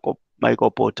by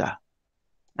Michael Porter,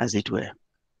 as it were.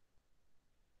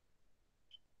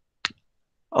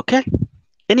 Okay.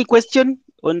 Any question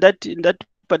on that, in that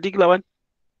particular one?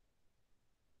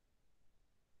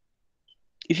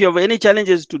 If you have any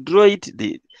challenges to draw it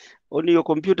on your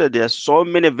computer, there are so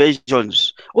many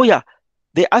versions. Oh yeah,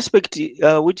 the aspect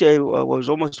which I was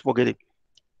almost forgetting.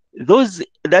 Those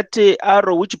that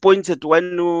arrow which points at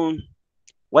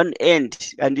one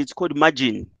end, and it's called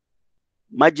margin.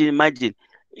 Margin.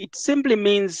 It simply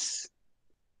means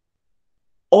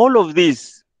all of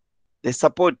this, the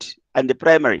support and the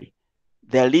primary,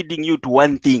 they are leading you to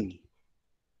one thing.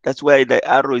 That's why the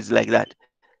arrow is like that.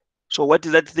 So what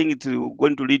is that thing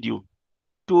going to lead you?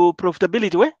 To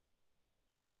profitability, where?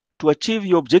 To achieve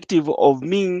your objective of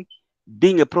being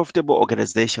a profitable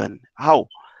organization. How?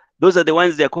 Those are the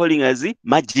ones they're calling as the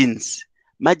margins.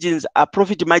 Margins are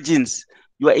profit margins.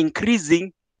 You are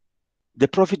increasing the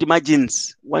profit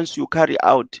margins once you carry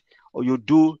out or you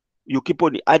keep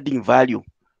on adding value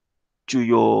to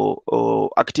your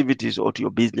activities or to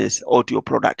your business or to your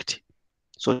product,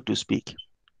 so to speak.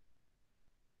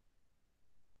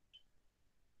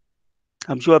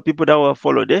 I'm sure people that will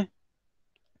follow there.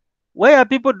 Why are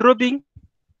people dropping?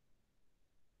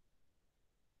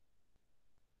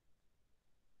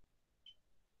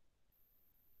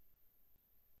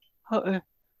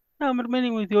 I'm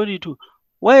remaining with only two.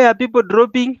 Why are people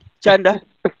dropping? Chanda,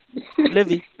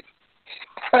 Levy.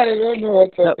 I don't know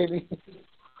what's happening.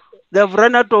 They've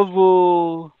run out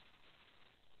of.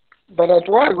 But at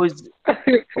once.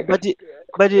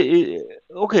 But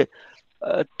okay.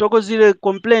 Tokozile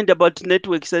complained about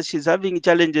network. Says she's having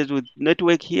challenges with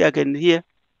network here. I can hear.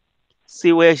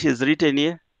 See where she's written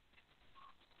here.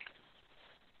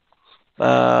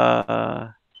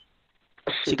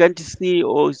 She can't see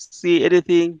or see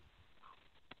anything.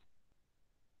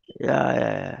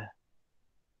 Yeah.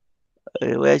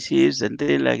 Where she is and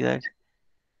things like that.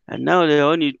 And now there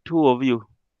are only two of you.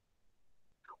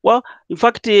 Well, in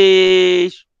fact,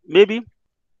 maybe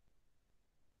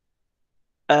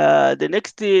the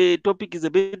next topic is a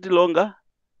bit longer.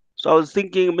 So I was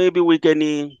thinking maybe we can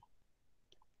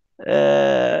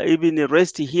even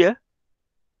rest here.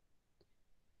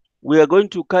 We are going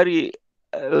to carry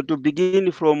to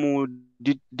begin from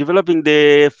developing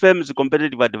the firm's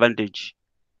competitive advantage.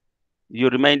 You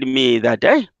remind me that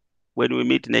when we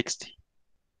meet next,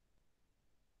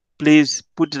 please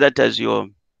put that as your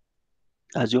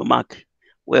mark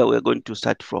where we're going to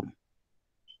start from.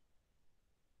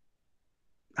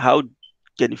 How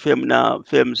can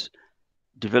firms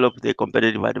develop their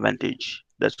competitive advantage?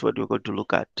 That's what we're going to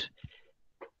look at.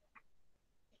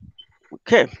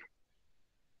 Okay.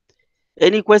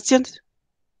 Any questions?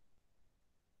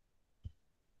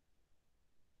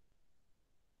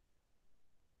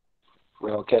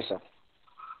 We're okay, sir.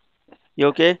 You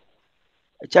okay?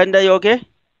 Chanda, you okay?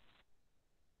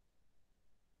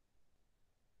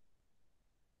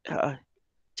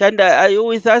 Chanda, are you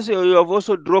with us or you have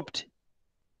also dropped?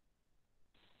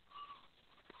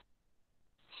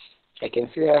 I can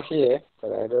see her here,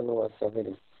 but I don't know what's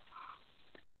happening.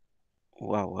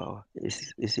 Wow.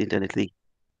 This internet thing.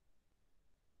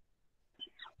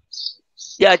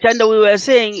 Yeah, Chanda, we were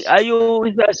saying, are you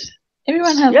with us?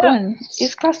 Everyone has gone.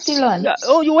 Is class still on? Yeah.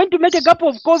 Oh, you went to make a cup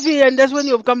of coffee and that's when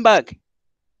you've come back.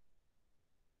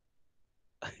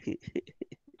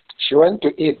 She went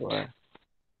to eat. Wow.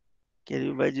 Can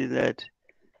you imagine that?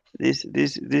 This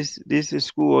is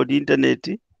school or the internet.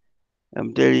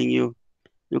 I'm telling you,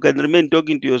 you can remain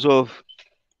talking to yourself.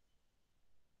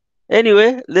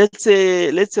 Anyway, let's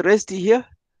rest here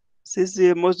since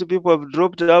most people have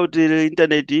dropped out the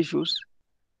internet issues.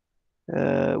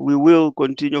 We will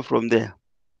continue from there.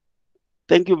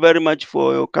 Thank you very much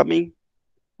for your coming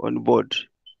on board.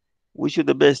 Wish you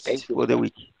the best Thank you, for the sir.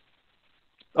 week.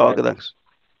 All right. Okay, thanks.